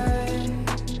fly,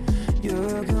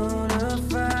 you're gonna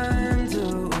find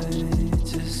a way,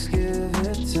 just give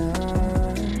it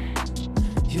time.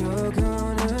 You're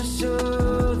gonna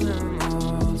show them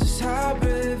all just how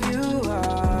brave you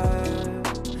are.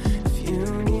 If you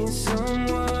need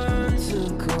someone to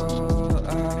call,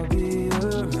 I'll be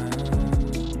around,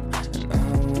 and I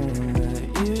won't let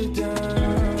you down.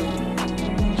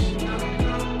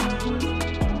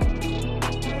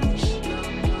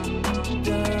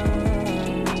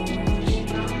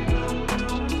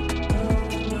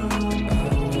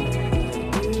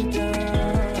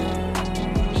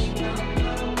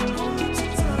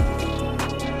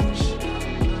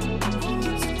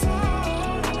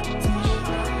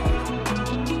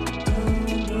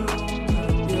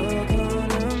 You're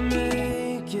gonna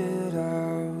make it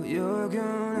out, you're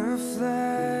gonna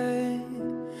fly,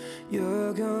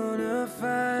 you're gonna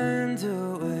find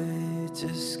a way,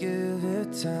 just give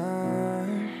it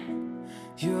time.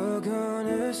 You're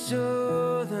gonna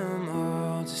show them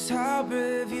all just how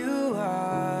brave you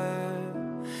are.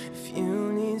 If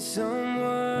you need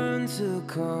someone to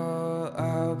call,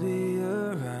 I'll be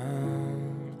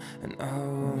around, and I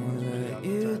won't let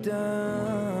you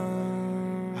down.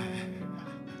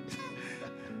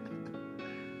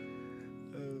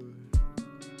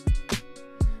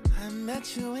 I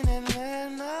met you in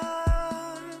Atlanta,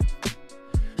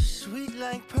 sweet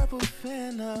like purple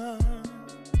fennel.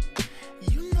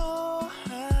 You know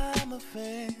I'm a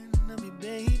fan of you,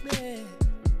 baby,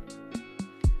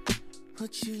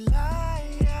 but you lie.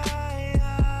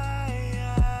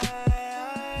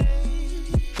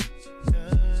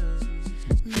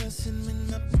 Messing with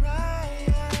my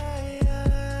pride.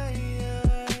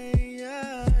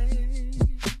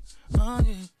 Oh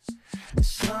yeah,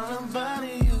 it's all about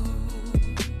you.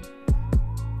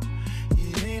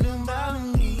 It ain't about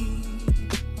me.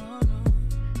 Oh no,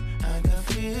 I got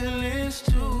feelings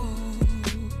too,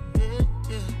 yeah,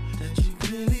 yeah, that you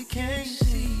really can't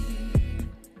see.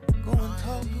 Go and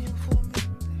talk to her for me.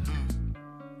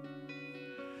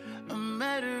 I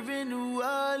met her in New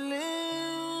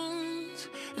Orleans.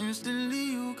 Instantly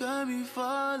you got me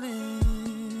falling.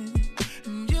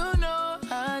 And you know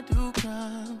I do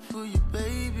crime for you,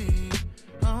 baby.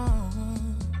 Oh,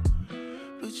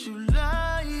 but you lie.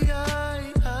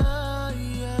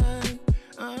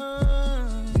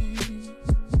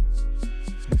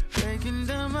 Breaking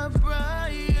down my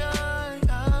pride.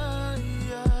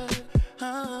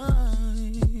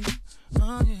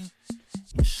 Oh yeah,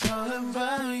 it's all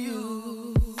about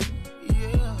you.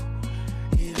 Yeah,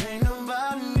 it ain't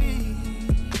about me.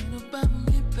 Ain't about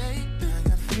me, baby. I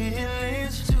got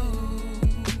feelings too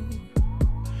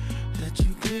that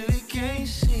you clearly can't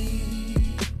see.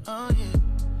 Oh yeah,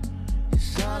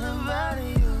 it's all about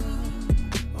you.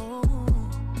 Oh,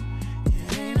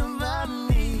 it ain't about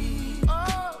me.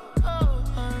 Oh,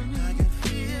 honey, I got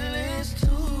feelings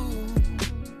too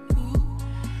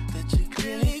that you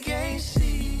clearly can't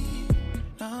see.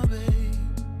 Oh, babe,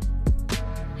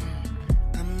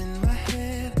 I'm in my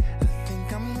head. I think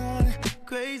I'm going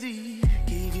crazy.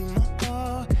 Gave you my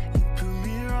all, you proved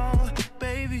me wrong,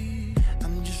 baby.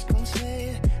 I'm just gonna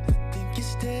say it. I think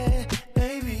it's dead,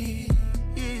 baby.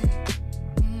 Yeah.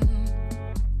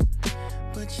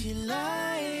 But you lie.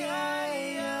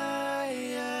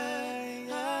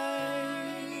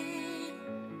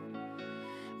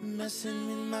 Messing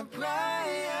with my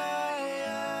pride.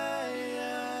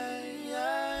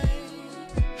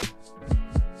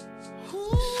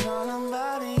 It's all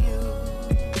about you.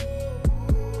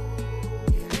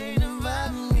 It ain't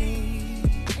about me.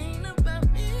 Ain't about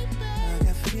me, babe. I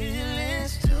got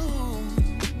feelings too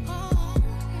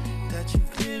that you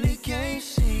clearly can't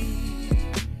see.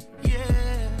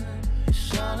 Yeah,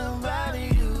 it's all about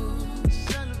you.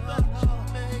 It's all about you,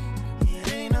 babe.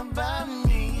 It ain't about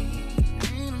me.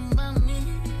 Ain't about me.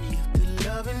 If the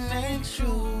loving ain't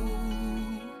true,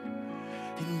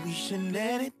 then we should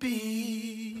let it be.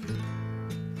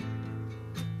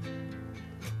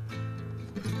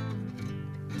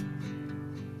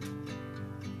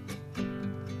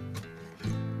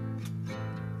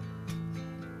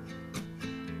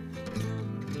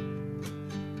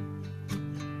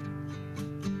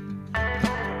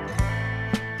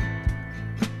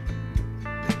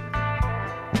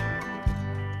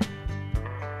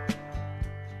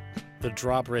 The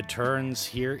drop returns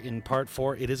here in part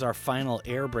 4. It is our final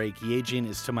air break. Yejin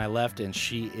is to my left, and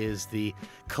she is the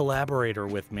collaborator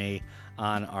with me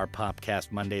on our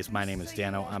Popcast Mondays. My name is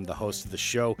Dano. I'm the host of the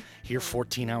show here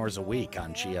 14 hours a week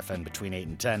on GFN between 8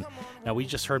 and 10. Now, we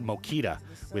just heard Mokita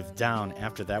with Down.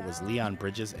 After that was Leon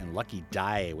Bridges and Lucky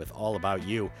Daye with All About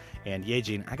You. And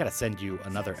Yejin, I got to send you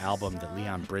another album that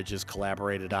Leon Bridges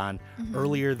collaborated on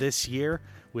earlier this year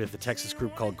with the Texas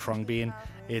group called Krungbean.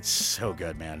 It's so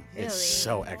good, man. Really? It's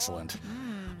so excellent.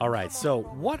 All right, so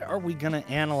what are we going to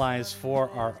analyze for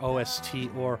our OST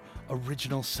or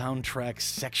original soundtrack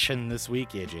section this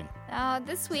week, Yejin?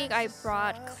 This week I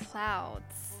brought Clouds.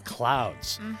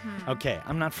 Clouds. Okay,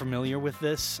 I'm not familiar with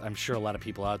this. I'm sure a lot of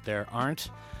people out there aren't.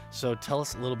 So tell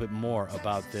us a little bit more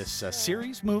about this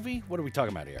series, movie? What are we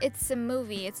talking about here? It's a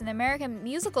movie. It's an American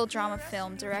musical drama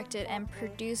film directed and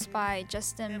produced by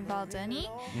Justin Baldoni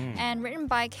and written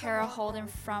by Kara Holden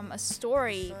from a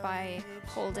story by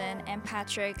Holden and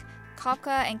Patrick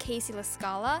Kopka and Casey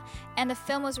Lascala, and the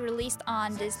film was released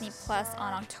on Disney Plus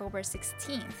on October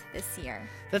 16th this year.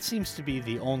 That seems to be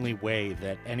the only way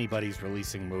that anybody's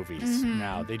releasing movies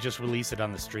now. They just release it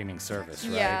on the streaming service,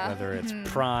 right? Yeah. Whether it's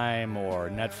Prime or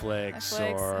Netflix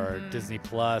or Disney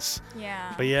Plus.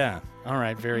 Yeah. But yeah, all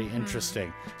right, very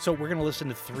interesting. So we're going to listen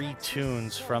to 3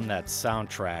 tunes from that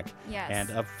soundtrack. Yes. And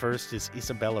up first is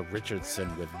Isabella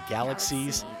Richardson with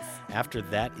Galaxies. After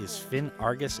that is Fin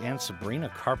Argus and Sabrina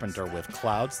Carpenter with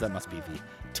Clouds. That must be the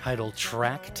title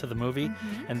track to the movie.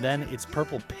 And then it's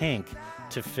Purple Pink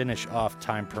to finish off,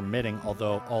 time permitting,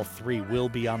 although all 3 will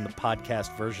be on the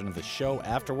podcast version of the show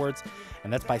afterwards.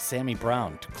 And that's by Sammy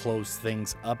Brown to close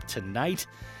things up tonight.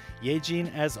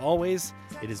 Yejin, as always,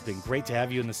 it has been great to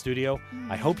have you in the studio.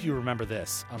 I hope you remember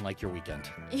this, unlike your weekend.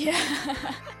 Yeah.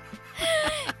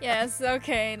 Yes,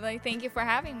 okay. Thank you for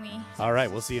having me. All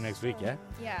right, we'll see you next week, yeah?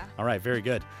 Yeah. All right, very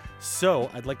good. So,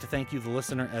 I'd like to thank you, the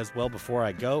listener, as well before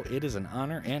I go. It is an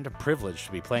honor and a privilege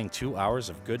to be playing 2 hours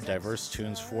of good, diverse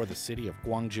tunes for the city of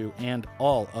Gwangju and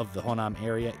all of the Honam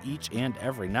area each and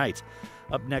every night.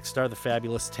 Up next are the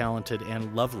fabulous, talented,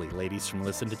 and lovely ladies from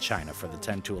Listen to China for the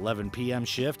 10 to 11 p.m.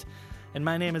 shift. And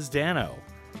my name is Dano.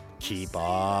 Keep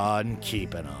on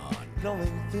keeping on.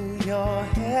 Blowing through your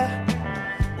hair.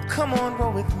 Well, come on,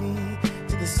 roll with me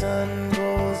till the sun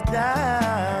goes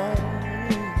down.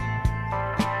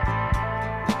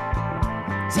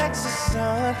 Texas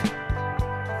sun.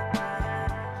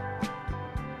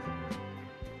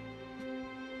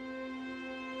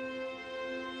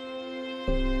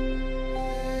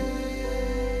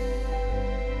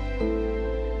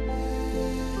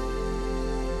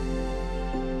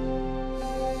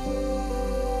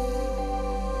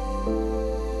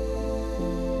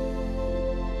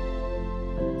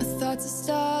 Thoughts of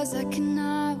stars I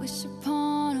cannot wish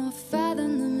upon or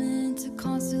fathom them into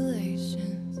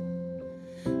constellations.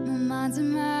 My mind's a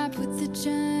map with the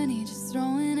journey, just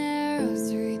throwing arrows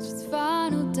to reach its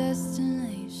final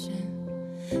destination.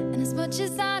 And as much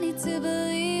as I need to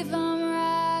believe I'm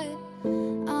right,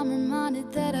 I'm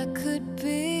reminded that I could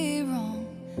be wrong,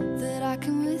 that I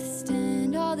can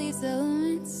withstand all these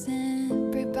elements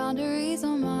and break boundaries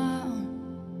on my own.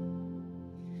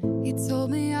 He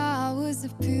told me I was a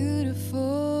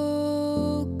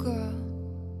beautiful girl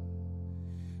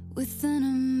with an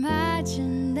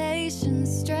imagination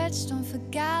stretched on for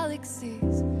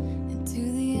galaxies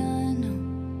into the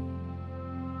unknown.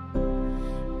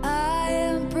 I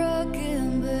am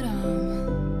broken, but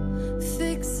I'm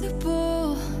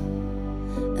fixable,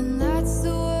 and that's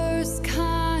the worst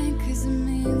kind, 'cause it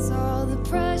means all the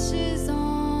pressure's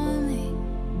on me.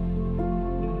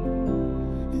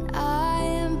 And I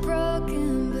am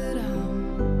broken, but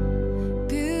I'm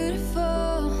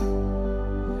beautiful,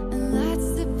 and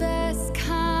that's the best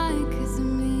kind, 'cause it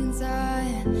means I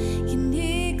am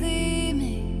uniquely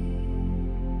me.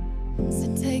 So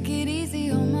take it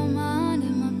easy on my mind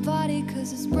and my body,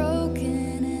 'cause it's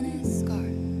broken and it's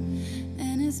scarred,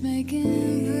 and it's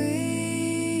making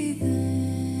breathing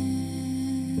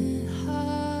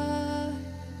hard.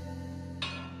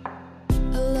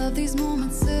 I love these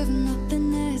moments of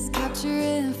nothingness,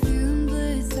 capturing feeling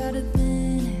bliss out of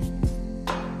thin air.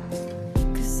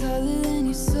 'Cause other than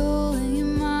your soul and your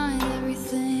mind,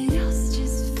 everything else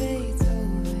just fades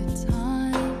over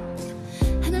time.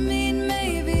 And I mean,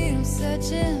 maybe I'm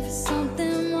searching for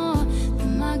something more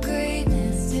than my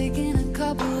greatness, taking a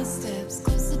couple of steps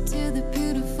closer to the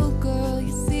beautiful girl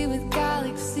you see with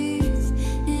galaxies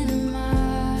in her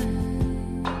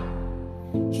mind.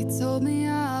 He told me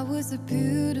I was a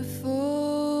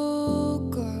beautiful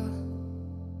girl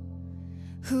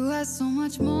who has so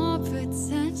much more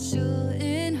potential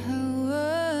in her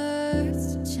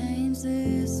words to change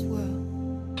this world.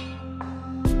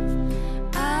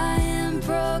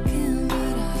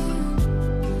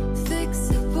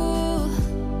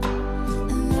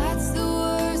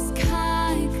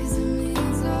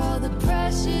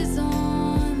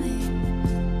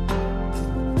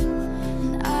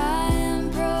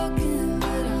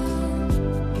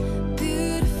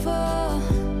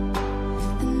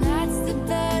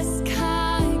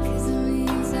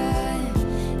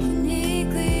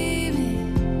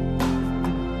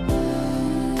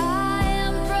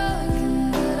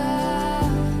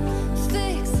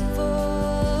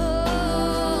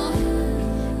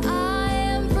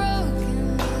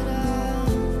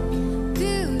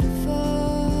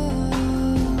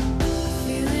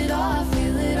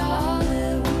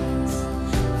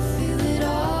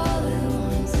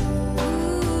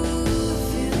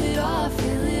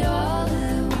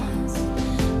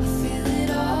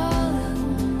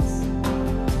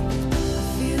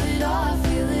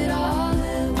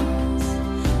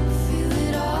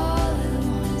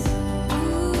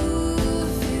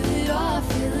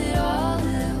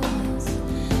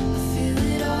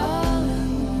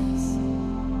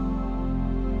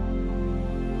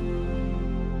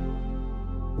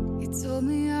 You told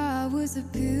me I was a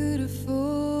beautiful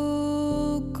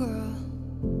girl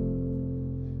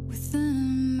with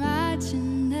an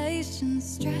imagination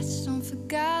stretched on for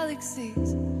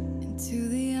galaxies into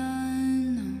the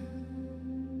unknown.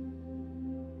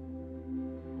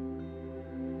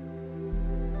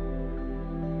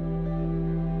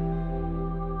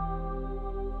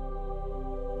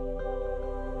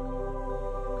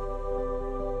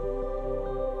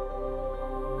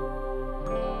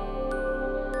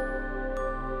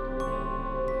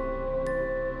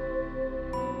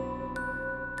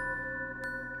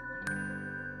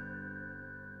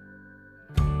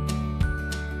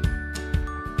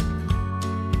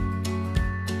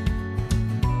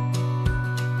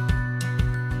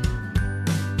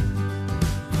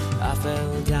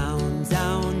 Fell down,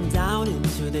 down, down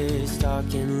into this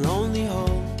dark and lonely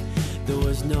hole. There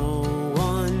was no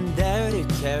one there to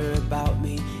care about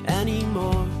me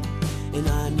anymore, and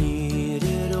I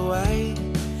needed a way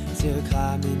to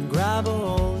climb and grab a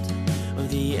hold of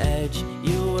the edge.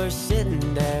 You were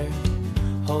sitting there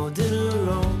holding a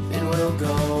rope, and we'll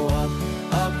go up,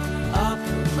 up, up,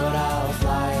 but I'll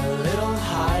fly a little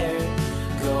higher.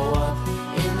 Go up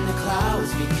in the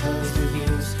clouds because the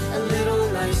view's a little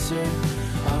nicer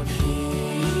up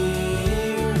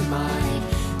here, my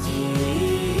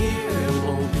dear. It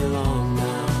won't be long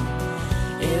now,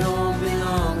 it won't be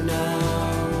long now.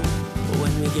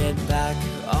 When we get back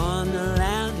on the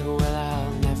land, well,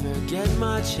 I'll never get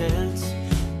my chance.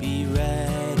 Be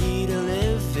ready to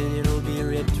live and it'll be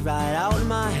ripped right out of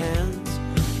my hands.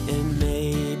 And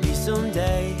maybe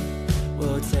someday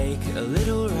we'll take a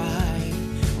little ride.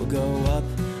 We'll go up,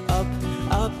 up,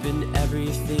 up, and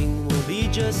everything will be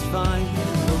just fine.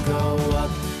 We'll go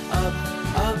up, up,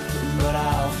 up, but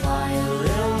I'll fly a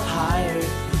little higher.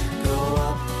 Go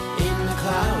up in the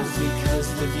clouds because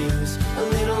the view's a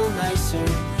little nicer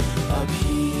up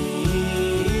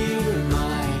here,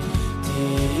 my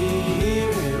dear.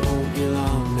 It won't be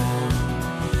long now,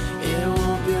 it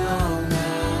won't be long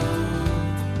now.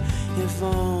 If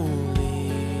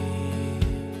only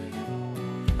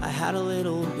I had a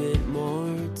little bit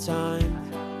more time.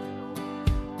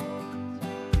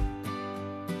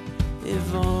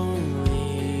 If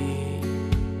only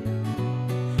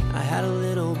I had a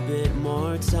little bit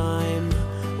more time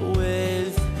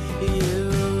with you.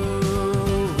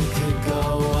 We could go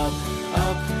up,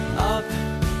 up, up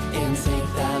and take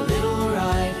that little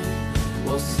ride.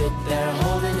 We'll sit there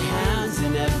holding hands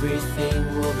and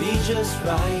everything will be just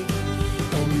right.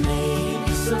 And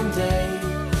maybe someday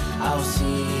I'll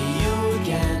see you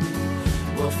again.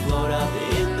 We'll float up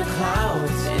in the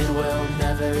clouds and we'll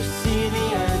never see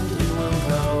the end. And we'll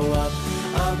go up,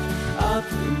 up, up,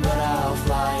 but I'll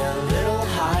fly a little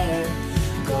higher.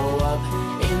 Go up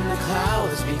in the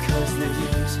clouds because the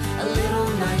view's a little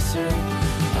nicer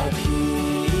up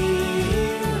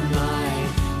here, my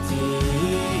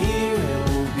dear. It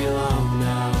won't be long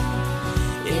now,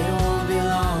 it won't be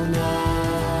long now.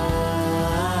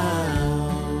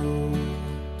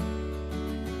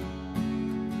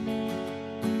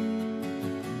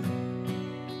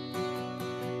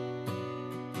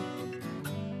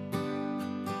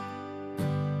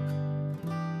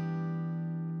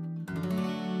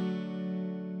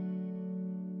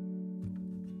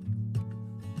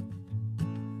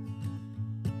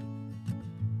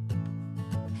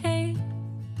 Hey,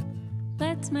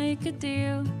 let's make a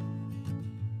deal.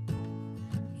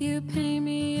 You pay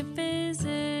me a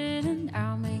visit and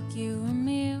I'll make you a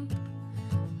meal.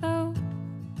 Oh,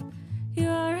 you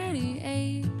already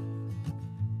ate.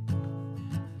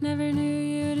 Never knew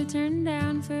you to turn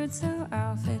down food, so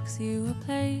I'll fix you a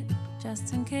plate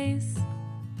just in case.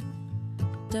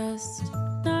 Just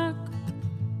knock,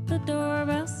 the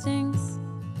doorbell stings.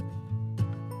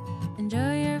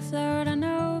 Enjoy your float on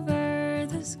over,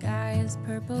 the sky is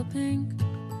purple pink.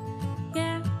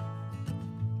 Yeah,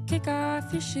 kick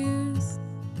off your shoes.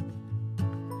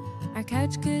 Our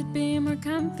couch could be more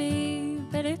comfy,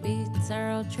 but it beats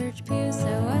our old church pew. So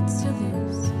what's to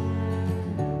lose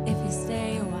if you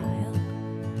stay a while?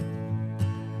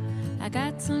 I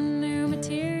got some new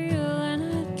material and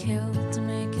I'd kill to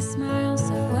make you smile.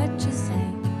 So what you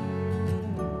say?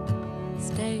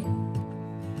 Stay.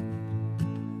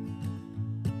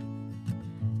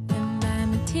 And by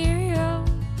material,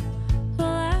 well,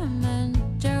 I meant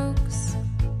jokes.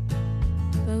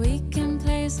 But we can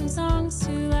play some songs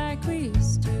too, like we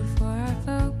used to for our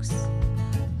folks.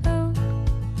 Oh,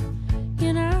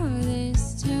 you know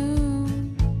this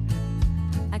tune.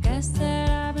 I guess that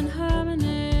I've been humming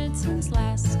it since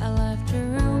last I left your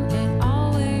room.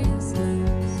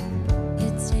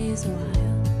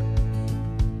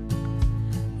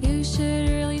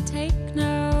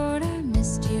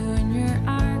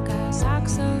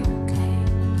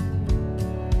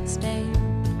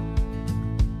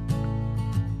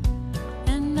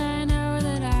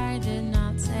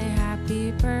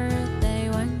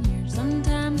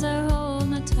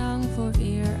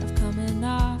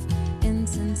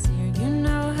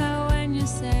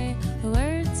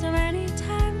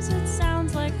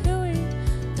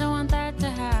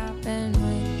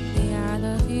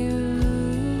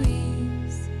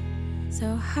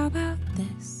 How about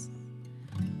this?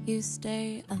 You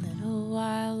stay a little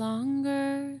while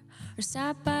longer, or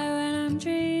stop by when I'm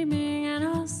dreaming, and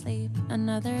I'll sleep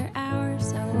another hour.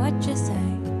 So what you say?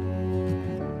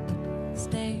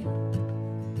 Stay.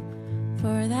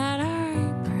 For that I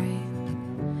pray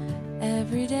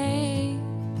every day.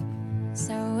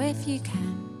 So if you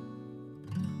can,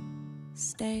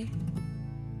 stay.